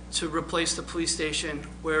desired to replace the police station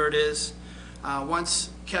where it is. Once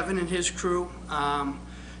Kevin and his crew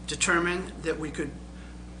determined that we could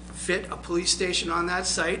fit a police station on that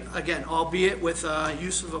site, again, albeit with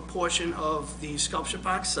use of a portion of the Sculpture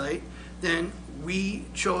Park site, then we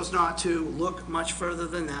chose not to look much further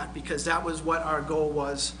than that, because that was what our goal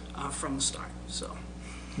was from the start, so.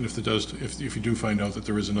 and if you do find out that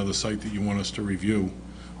there is another site that you want us to review,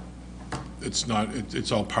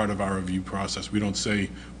 it's all part of our review process. We don't say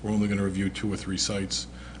we're only going to review 2 or 3 sites.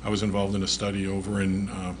 I was involved in a study over in,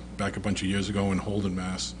 back a bunch of years ago in Holden,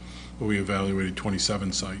 Mass, where we evaluated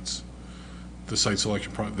 27 sites. The site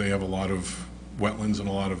selection, they have a lot of wetlands and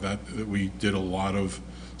a lot of that we did a lot of.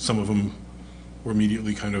 Some of them were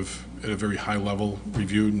immediately kind of at a very high level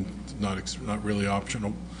reviewed and not really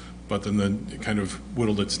optional, but then it kind of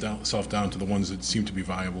whittled itself down to the ones that seemed to be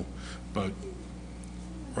viable. But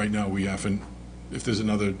right now, we haven't, if there's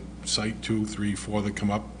another site, 2, 3, 4 that come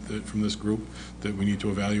up from this group that we need to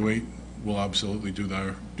evaluate, we'll absolutely do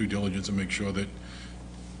our due diligence and make sure that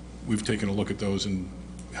we've taken a look at those and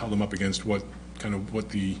held them up against what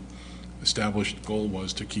the established goal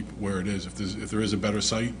was to keep where it is. If there is a better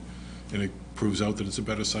site and it proves out that it's a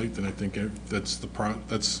better site, then I think that's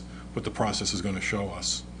what the process is going to show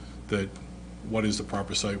us, that what is the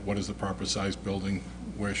proper site, what is the proper size building,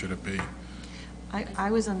 where should it be?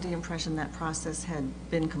 I was under the impression that process had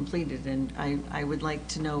been completed, and I would like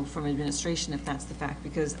to know from administration if that's the fact,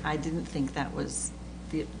 because I didn't think that was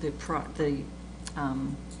the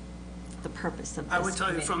purpose of this I would tell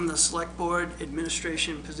you committee. from the select board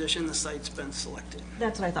administration position, the site's been selected.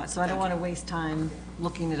 That's what I thought, so I don't want to waste time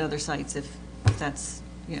looking at other sites if that's,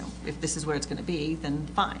 you know, if this is where it's going to be, then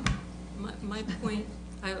fine. My point,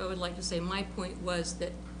 I would like to say, my point was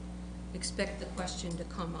that expect the question to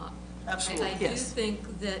come up. Absolutely. I do Yes.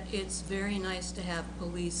 think that it's very nice to have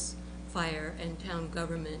police, fire, and town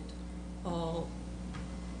government all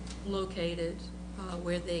located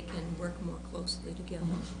where they can work more closely together.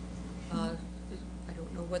 I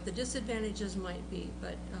don't know what the disadvantages might be,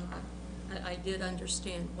 but I did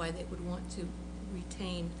understand why they would want to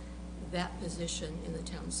retain that position in the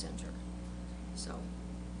town center. So,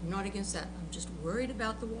 I'm not against that, I'm just worried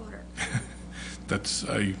about the water.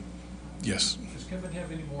 Yes. Does Kevin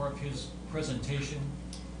have any more of his presentation?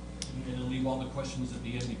 And to leave all the questions at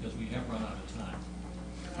the end because we have run out of time.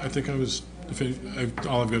 I think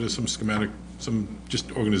all I've got is some schematic, some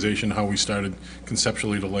just organization, how we started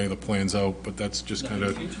conceptually to lay the plans out, but that's just kind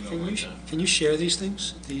of, Can you share these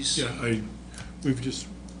things? These? yeah,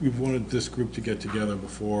 we've wanted this group to get together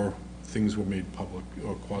before things were made public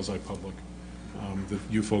or quasi-public.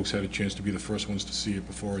 You folks had a chance to be the first ones to see it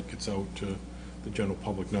before it gets out to the general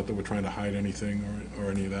public. Not that we're trying to hide anything or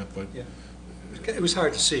any of that, but Yeah. It was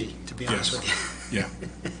hard to see, to be honest Yes. with you.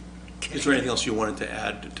 yeah. Is there anything else you wanted to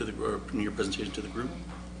add to in your presentation to the group?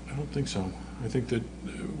 I don't think so. I think that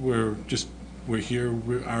we're here,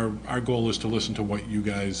 our goal is to listen to what you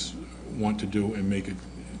guys want to do and make it,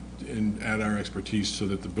 and add our expertise so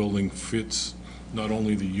that the building fits not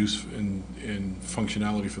only the use and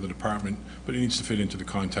functionality for the department, but it needs to fit into the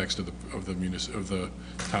context of the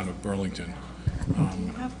town of Burlington. Do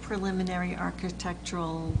you have preliminary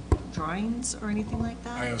architectural drawings or anything like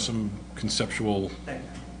that? I have some conceptual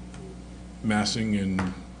massing, and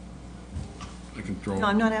I can throw. No,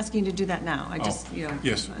 I'm not asking you to do that now, I just, you know.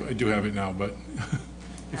 Yes, I do have it now, but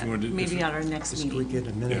if you wanted to. Maybe at our next Just we meeting. get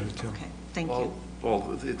a minute Yeah. or two. Okay, thank you. Paul,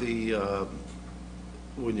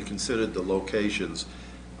 when you considered the locations,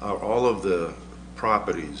 are all of the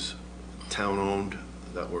properties town-owned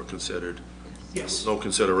that were considered? Yes, No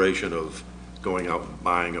consideration of going out and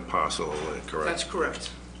buying a parcel, correct? that's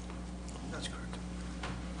correct. That's correct.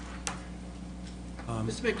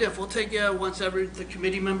 Mr. McNiff, we'll take you once the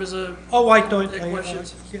committee members are, Oh, I don't. Any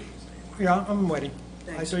questions? Yeah, I'm ready.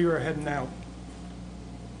 I Thanks. saw you were heading out.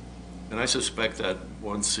 And I suspect that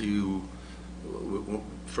once you,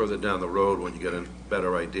 further down the road, when you get a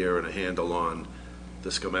better idea and a handle on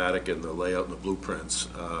the schematic and the layout and the blueprints,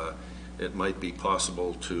 it might be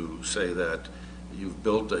possible to say that you've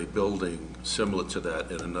built a building similar to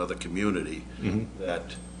that in another community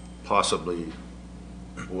that possibly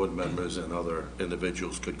board members and other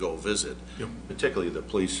individuals could go visit, Yep. particularly the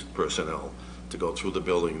police personnel, to go through the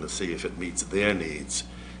building to see if it meets their needs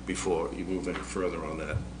before you move any further on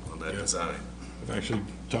that Yeah. design. I've actually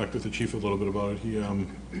talked with the chief a little bit about it. He,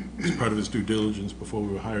 as part of his due diligence before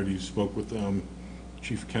we were hired, he spoke with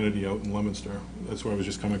Chief Kennedy out in Leominster. That's where I was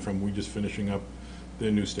just coming from. We're just finishing up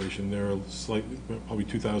their new station. They're slightly, probably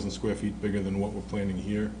 2,000 square feet bigger than what we're planning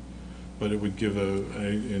here. But it would give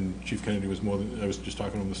and Chief Kennedy was I was just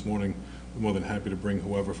talking to him this morning, more than happy to bring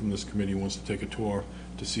whoever from this committee wants to take a tour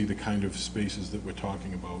to see the kind of spaces that we're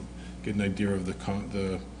talking about, get an idea of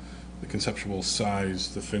the conceptual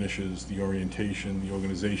size, the finishes, the orientation, the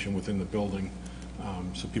organization within the building,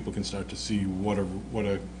 so people can start to see what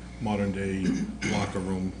a modern-day locker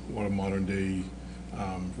room, what a modern-day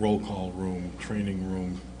roll call room, training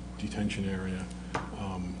room, detention area.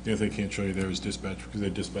 The other thing I can't show you there is dispatch, because their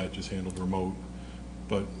dispatch is handled remote.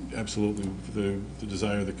 But absolutely, the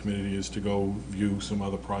desire of the committee is to go view some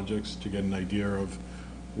other projects to get an idea of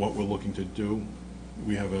what we're looking to do.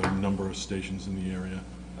 We have a number of stations in the area.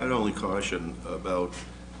 I'd only caution about,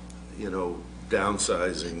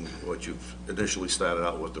 downsizing what you've initially started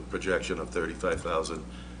out with, the projection of 35,000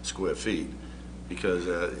 square feet, because,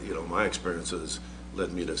 my experiences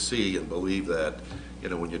led me to see and believe that,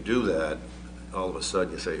 when you do that, all of a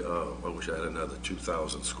sudden you say, oh, I wish I had another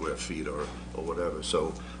 2,000 square feet or whatever.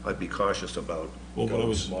 So I'd be cautious about Well, what I going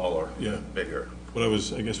was- smaller, yeah. bigger.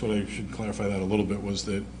 I guess what I should clarify that a little bit was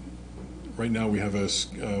that right now we have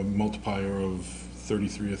a multiplier of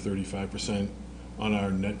 33 or 35% on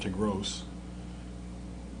our net to gross.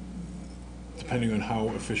 Depending on how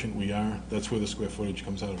efficient we are, that's where the square footage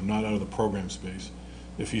comes out of, not out of the program space.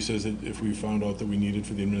 If he says that if we found out that we needed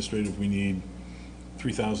for the administrative, we need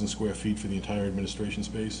 3,000 square feet for the entire administration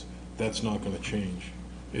space. That's not gonna change.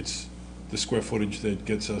 It's the square footage that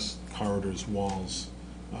gets us corridors, walls,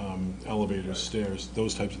 elevators, stairs,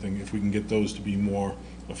 those types of things. If we can get those to be more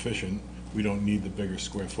efficient, we don't need the bigger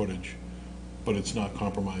square footage. But it's not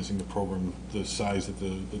compromising the program, the size that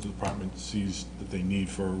the department sees that they need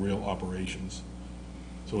for real operations.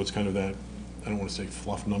 So it's kind of that, I don't want to say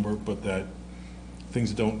fluff number, but that things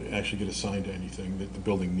that don't actually get assigned to anything that the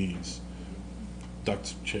building needs.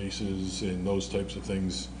 Duct chases and those types of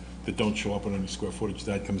things that don't show up on any square footage,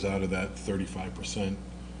 that comes out of that 35%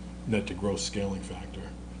 net to gross scaling factor.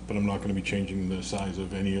 But I'm not going to be changing the size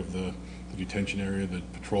of any of the detention area, the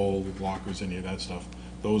patrol, the lockers, any of that stuff.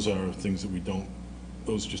 Those are things that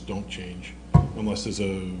those just don't change unless there's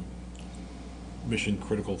a mission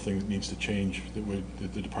critical thing that needs to change,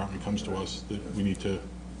 that the department comes to us, that we need to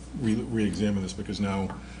re-examine this, because now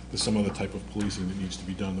there's some other type of policing that needs to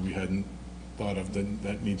be done that we hadn't thought of, then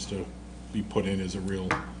that needs to be put in as a real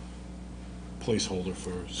placeholder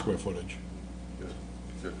for square footage.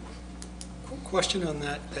 Question on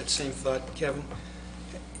that same thought, Kevin.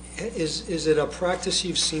 Is it a practice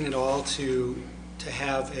you've seen at all to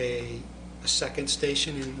have a second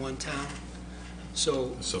station in one town?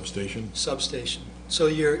 So A substation? substation. So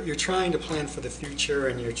you're trying to plan for the future,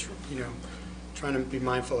 and you're trying to be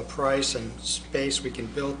mindful of price and space. We can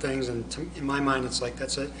build things, and in my mind, it's like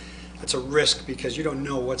that's a risk, because you don't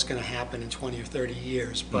know what's going to happen in 20 or 30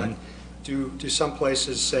 years. But do some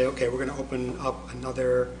places say, okay, we're going to open up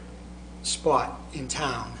another spot in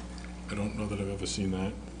town? I don't know that I've ever seen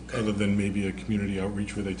that, other than maybe a community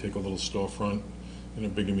outreach where they take a little storefront in a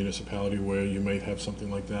bigger municipality where you might have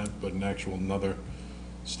something like that, but an actual another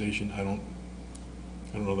station, I don't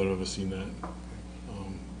know that I've ever seen that.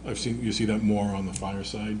 You see that more on the fire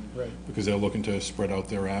side, Right. because they're looking to spread out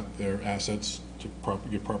their assets to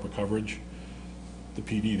get proper coverage. The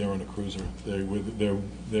PD, they're on a cruiser.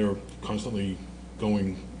 They're constantly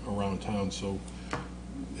going around town, so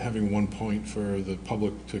having one point for the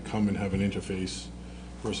public to come and have an interface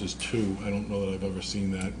versus two, I don't know that I've ever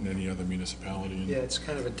seen that in any other municipality. Yeah, it's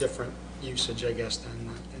kind of a different usage, I guess, than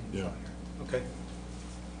Yeah. fire. Okay.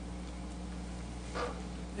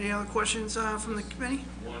 Any other questions from the committee?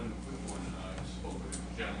 One quick one, I spoke with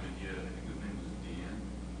a gentleman here, I think his name was Dan,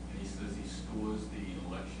 and he says he stores the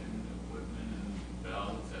election equipment and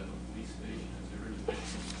ballots at the police station. Is there any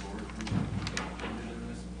additional storage room included in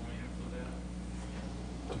this plan for that?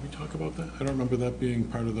 Did we talk about that? I don't remember that being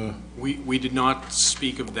part of the, We did not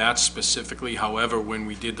speak of that specifically. However, when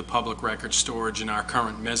we did the public record storage in our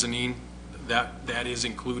current mezzanine, that is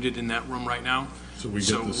included in that room right now. So we get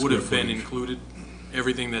So the it would square have been footage. included.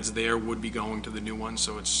 Everything that's there would be going to the new one,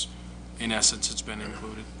 so it's, in essence, it's been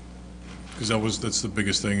included. because that's the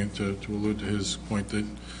biggest thing, to allude to his point, that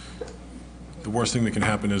the worst thing that can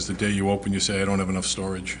happen is the day you open, you say, I don't have enough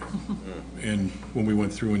storage. And when we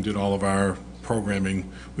went through and did all of our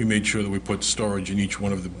programming, we made sure that we put storage in each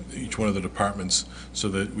one of the departments, so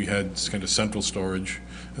that we had kind of central storage,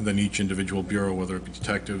 and then each individual bureau, whether it be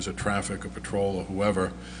detectives or traffic or patrol or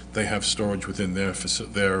whoever, they have storage within their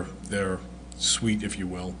suite, if you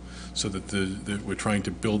will, so that we're trying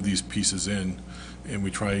to build these pieces in, and we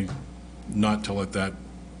try not to let that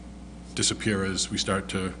disappear as we start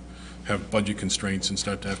to have budget constraints and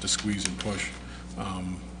start to have to squeeze and push.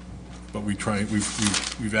 But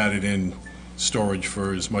we've added in storage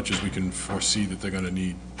for as much as we can foresee that they're going to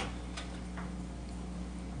need.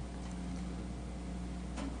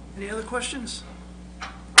 Any other questions?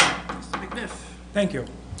 Mr. McNiff? Thank you.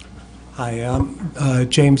 Hi, I'm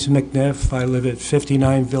James McNiff. I live at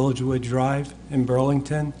 59 Villagewood Drive in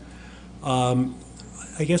Burlington.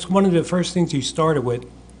 I guess one of the first things you started with,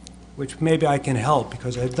 which maybe I can help,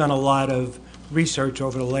 because I've done a lot of research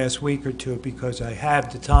over the last week or two, because I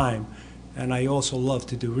have the time, and I also love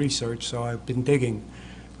to do research, so I've been digging,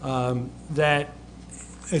 that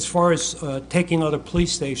as far as taking other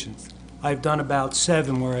police stations, I've done about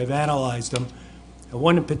 7 where I've analyzed them. And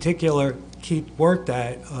one in particular Keith worked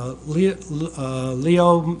at,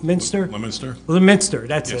 Leo Minster? Leominster? Leominster,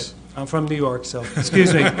 that's Yes. it. I'm from New York, so,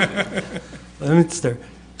 excuse me. Leominster.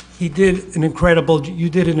 You did an incredible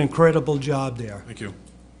job there. Thank you.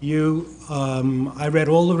 I read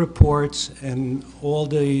all the reports and all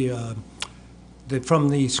from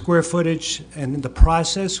the square footage and the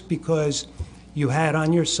process, because you had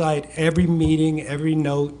on your site every meeting, every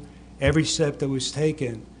note, every step that was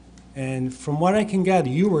taken. And from what I can gather,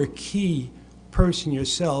 you were a key person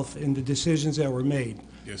yourself in the decisions that were made.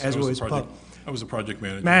 Yes, as I was the project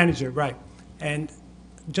manager. Right. And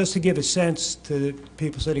just to give a sense to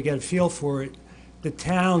people so they get a feel for it, the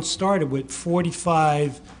town started with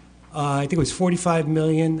 45 I think it was 45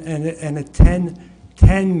 million, and a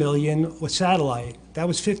 10 million was satellite. That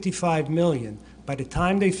was 55 million. By the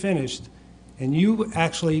time they finished, and you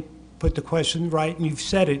actually put the question right, and you've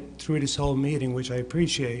said it through this whole meeting, which I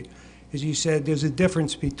appreciate, is you said there's a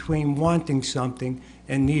difference between wanting something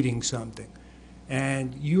and needing something.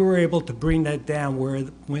 And you were able to bring that down where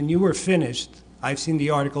when you were finished, I've seen the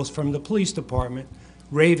articles from the police department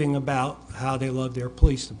raving about how they love their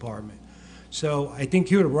police department. So I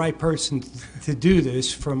think you're the right person to do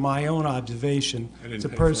this from my own observation. It's a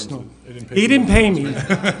personal. He didn't pay me.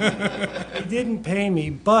 He didn't pay me,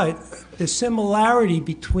 but the similarity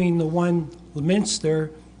between the one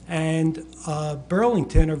Leominster and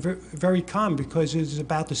Burlington are very common because it's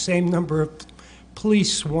about the same number of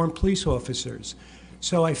sworn police officers.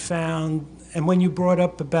 So I found, and when you brought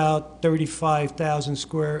up about 35,000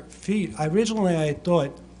 square feet, originally I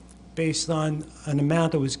thought, based on an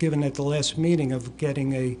amount that was given at the last meeting of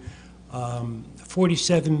getting a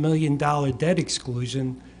 $47 million debt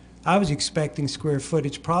exclusion, I was expecting square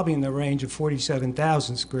footage probably in the range of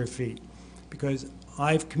 47,000 square feet, because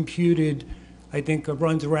I've computed, I think it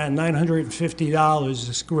runs around $950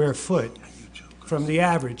 a square foot from the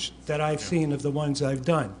average that I've seen of the ones I've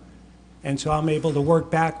done. And so I'm able to work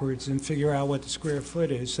backwards and figure out what the square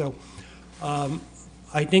foot is. So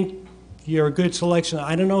I think you're a good selection.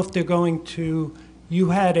 I don't know if they're going to, you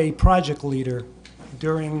had a project leader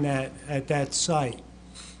during that, at that site,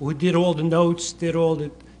 who did all the notes, did all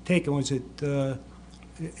the taking. Was it,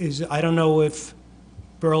 I don't know if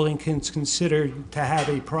Burlington's considered to have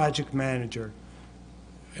a project manager.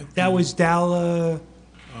 That was Dalla.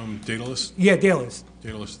 Daedalus? Yeah, Daedalus.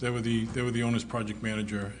 Daedalus. They were the owner's project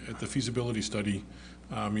manager. At the feasibility study,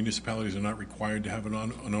 municipalities are not required to have an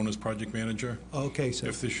owner's project manager. Okay, so.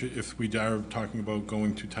 If we are talking about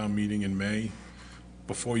going to town meeting in May,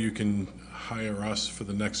 before you can hire us for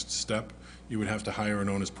the next step, you would have to hire an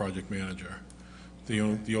owner's project manager. The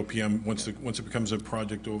OPM, once it becomes a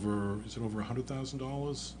project over, is it over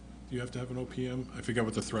 $100,000? Do you have to have an OPM? I forget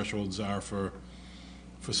what the thresholds are for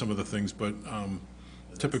some of the things, but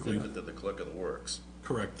typically. That's different than the clerk of the works.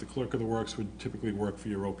 Correct. The clerk of the works would typically work for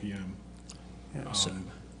your OPM. Yeah,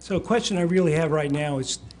 so a question I really have right now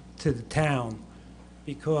is to the town,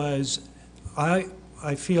 because I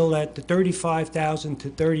feel that the 35,000 to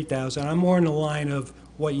 30,000, I'm more in the line of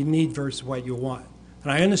what you need versus what you want.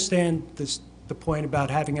 And I understand the point about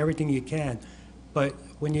having everything you can, but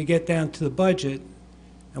when you get down to the budget,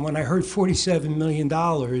 and when I heard $47 million,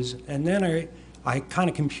 and then I kind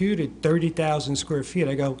of computed 30,000 square feet,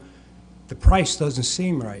 I go, the price doesn't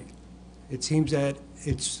seem right. It seems that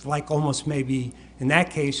it's like almost maybe, in that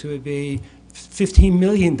case, it would be $15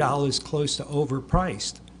 million close to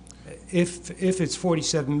overpriced, if it's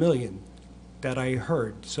 47 million that I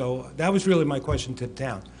heard. So that was really my question to the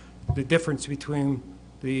town. The difference between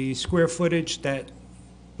the square footage that,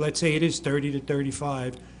 let's say it is 30 to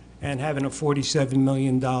 35, and having a $47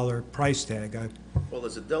 million price tag. Well,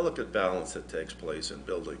 there's a delicate balance that takes place in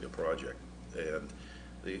building a project, and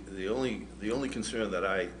the only concern that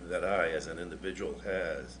I as an individual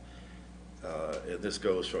has, and this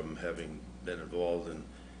goes from having been involved in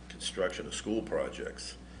construction of school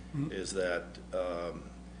projects, is that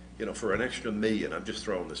for an extra $1 million, I'm just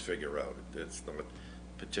throwing this figure out. It's not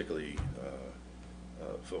particularly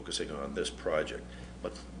focusing on this project,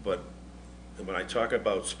 but when I talk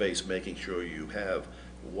about space, making sure you have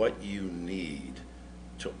what you need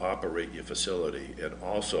to operate your facility, and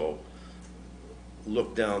also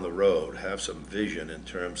look down the road, have some vision in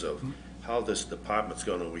terms of how this department's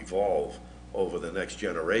going to evolve over the next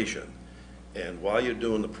generation. And while you're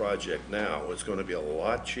doing the project now, it's going to be a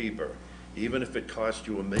lot cheaper, even if it costs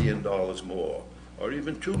you $1 million more, or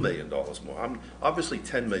even $2 million more. Obviously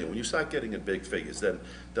 $10 million. When you start getting in big figures, then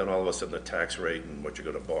all of a sudden the tax rate and what you're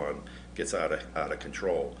going to bond gets out of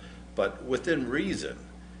control. But within reason,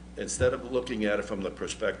 instead of looking at it from the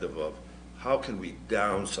perspective of how can we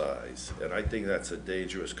downsize, and I think that's a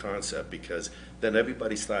dangerous concept, because then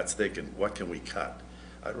everybody starts thinking, what can we cut?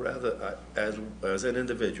 I'd rather, as an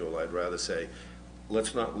individual, I'd rather say,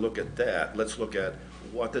 let's not look at that. Let's look at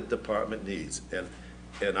what the department needs.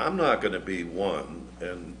 And I'm not going to be one,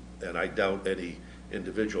 and I doubt any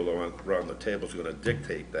individual around the table is going to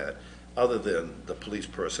dictate that, other than the police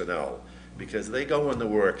personnel, because they go into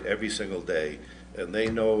work every single day, and they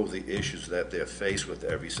know the issues that they're faced with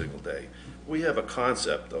every single day. We have a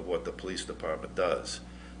concept of what the police department does,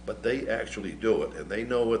 but they actually do it, and they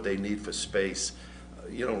know what they need for space,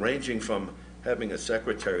 ranging from having a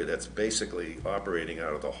secretary that's basically operating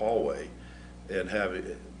out of the hallway, and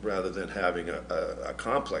rather than having a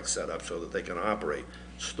complex setup so that they can operate,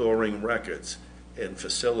 storing records, and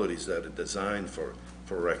facilities that are designed for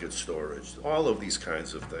record storage, all of these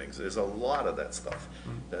kinds of things. There's a lot of that stuff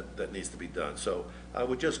that needs to be done. So I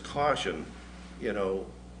would just caution, you know,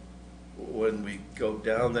 when we go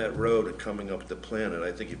down that road and coming up with the plan, and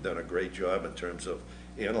I think you've done a great job in terms of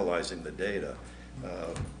analyzing the data,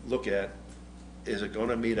 look at, is it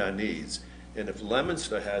gonna meet our needs? And if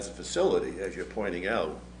Leominster has a facility, as you're pointing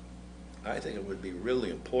out, I think it would be really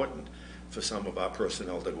important for some of our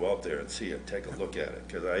personnel to go out there and see it, take a look at it,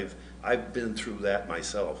 because I've been through that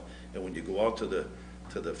myself. And when you go out to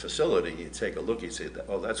the facility, you take a look, you say,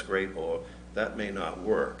 oh, that's great, or that may not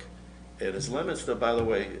work. And as Leominster, by the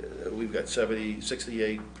way, we've got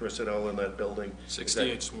 68 personnel in that building.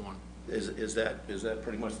 68 sworn. Is that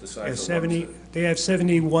pretty much the size Yeah, of 70, Leominster? they have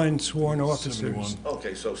 71 sworn officers. 71.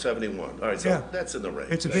 Okay, so 71, all right, so Yeah. that's in the range.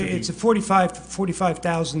 It's a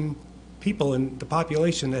 45,000 people in the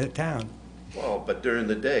population of the town. Well, but during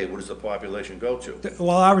the day, what does the population go to?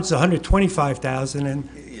 Well, ours is 125,000, and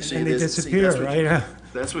You see, then they this- see, disappear, that's what you- right?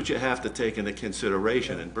 That's what you have to take into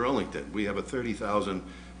consideration in Burlington. We have a 30,000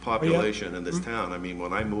 population in this town. I mean,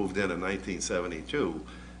 when I moved in 1972,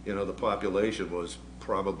 you know, the population was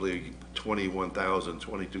probably 21,000,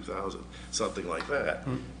 22,000, something like that.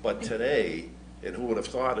 But today, and who would have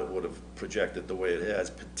thought it would have projected the way it has,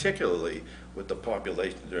 particularly with the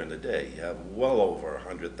population during the day. You have well over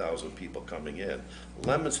 100,000 people coming in.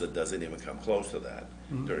 Leominster doesn't even come close to that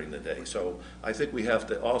during the day. So I think we have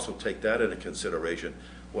to also take that into consideration,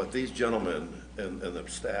 what these gentlemen and the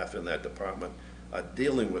staff in that department are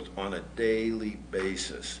dealing with on a daily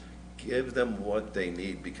basis. Give them what they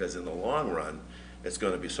need, because in the long run, it's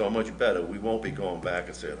going to be so much better. We won't be going back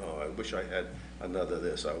and saying, oh, I wish I had another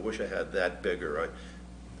this, I wish I had that bigger.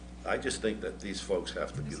 I just think that these folks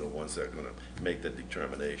have to be the ones that are going to make the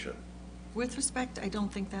determination. With respect, I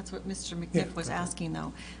don't think that's what Mr. McNiff was asking,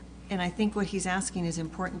 though. And I think what he's asking is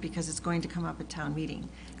important because it's going to come up at town meeting.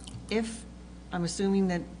 If, I'm assuming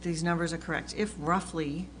that these numbers are correct, if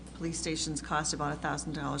roughly police stations cost about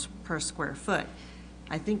 $1,000 per square foot,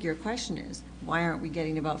 I think your question is, why aren't we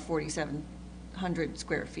getting about 4,700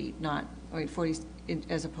 square feet, not, or 40,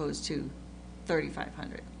 as opposed to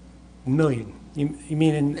 3,500? Million. You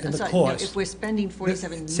mean in the Sorry, no, cost? if we're spending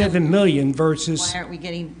 47 7 million versus, why aren't we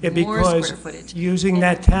getting yeah, more because square footage? using And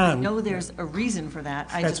that I town- know there's a reason for that.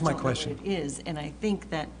 I That's just my don't know question. what it is, and I think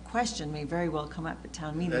that question may very well come up at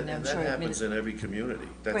town meeting, and I'm And sure. that happens in every community.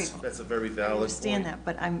 That's a very I valid understand point.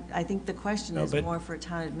 that, but I think the question No, is but- more for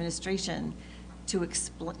town administration to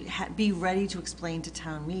be ready to explain to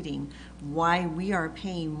town meeting why we are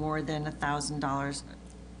paying more than $1,000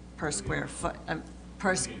 per square foot,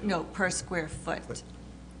 per square foot.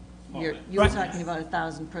 You were Right. talking about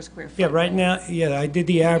 1,000 per square foot. yeah, right now, yeah, I did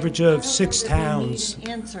the average of 6 I don't know that we towns need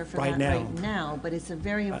an answer for right that now. right now, but it's a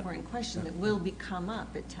very important question that will come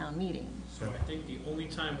up at town meeting. So I think the only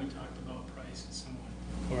time we talked about price is someone,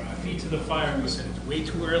 or our feet to the fire, we said it's way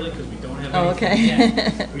too early because we don't have Oh, anything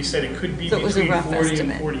okay. yet. We said it could be So it was a between rough 40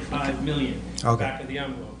 estimate. and 45 million, Okay. back of the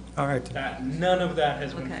envelope. All right, That, none of that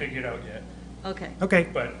has been Okay. figured out yet, Okay. okay.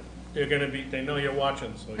 but they're gonna be, they know you're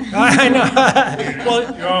watching, so I know.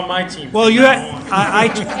 Well, you're on my team. well, from you, now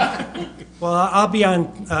on. well, I'll be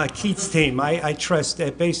on Keith's team. I trust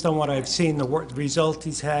that based on what I've seen, the result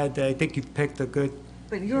he's had, I think you've picked a good,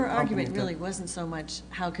 But your argument Compliment really wasn't so much,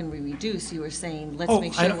 how can we reduce? You were saying, let's Oh,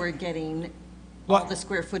 make I sure don't- we're getting Well- all the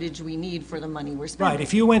square footage we need for the money we're spending. right,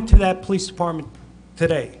 if you went to that police department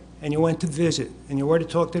today, and you went to visit, and you were to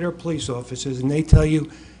talk to their police officers, and they tell you,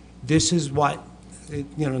 this is what, you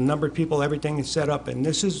know, number of people, everything is set up, and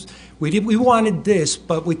this is, we wanted this,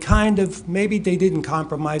 but we kind of, maybe they didn't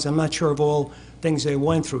compromise, I'm not sure of all things they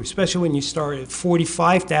went through, especially when you start at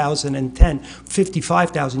 45,000 and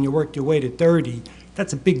 55,000, you worked your way to 30,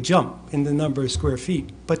 that's a big jump in the number of square feet.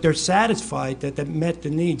 But they're satisfied that that met the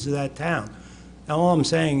needs of that town. Now, all I'm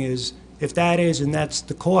saying is, if that is, and that's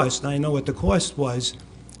the cost, and I know what the cost was,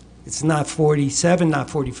 it's not 47, not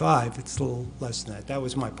 45, it's a little less than that. That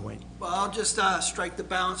was my point. Well, I'll just strike the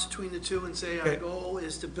balance between the two and say our Okay. goal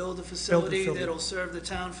is to build a facility facility. that'll serve the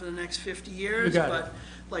town for the next 50 years. got it. But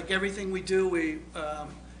like everything we do, we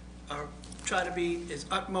try to be as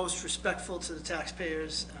utmost respectful to the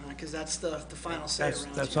taxpayers, because that's the final say around here.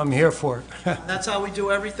 That's what I'm here for. That's how we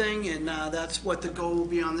do everything, and that's what the goal will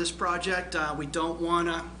be on this project. We don't want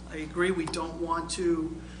to, I agree, we don't want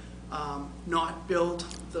to not build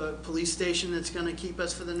the police station that's going to keep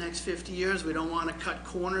us for the next 50 years. We don't want to cut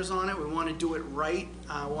corners on it. We want to do it right.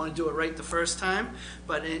 We want to do it right the first time.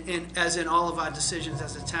 But as in all of our decisions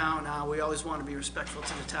as a town, we always want to be respectful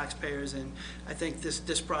to the taxpayers, and I think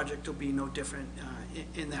this project will be no different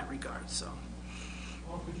in that regard, so.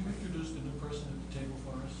 Paul, could you introduce the new person person at the table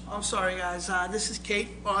for us? I'm sorry, guys. This is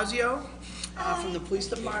Kate Bosio from the police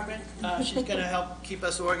department. She's going to help keep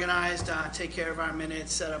us organized, take care of our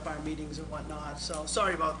minutes, set up our meetings and whatnot. So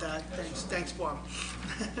sorry about that. Thanks, Bob.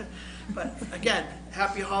 But again,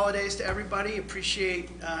 happy holidays to everybody. Appreciate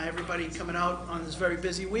everybody coming out on this very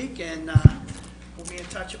busy week, and we'll be in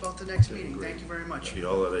touch about the next meeting. Thank you very much. Happy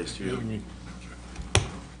holidays to you. Yeah, I mean,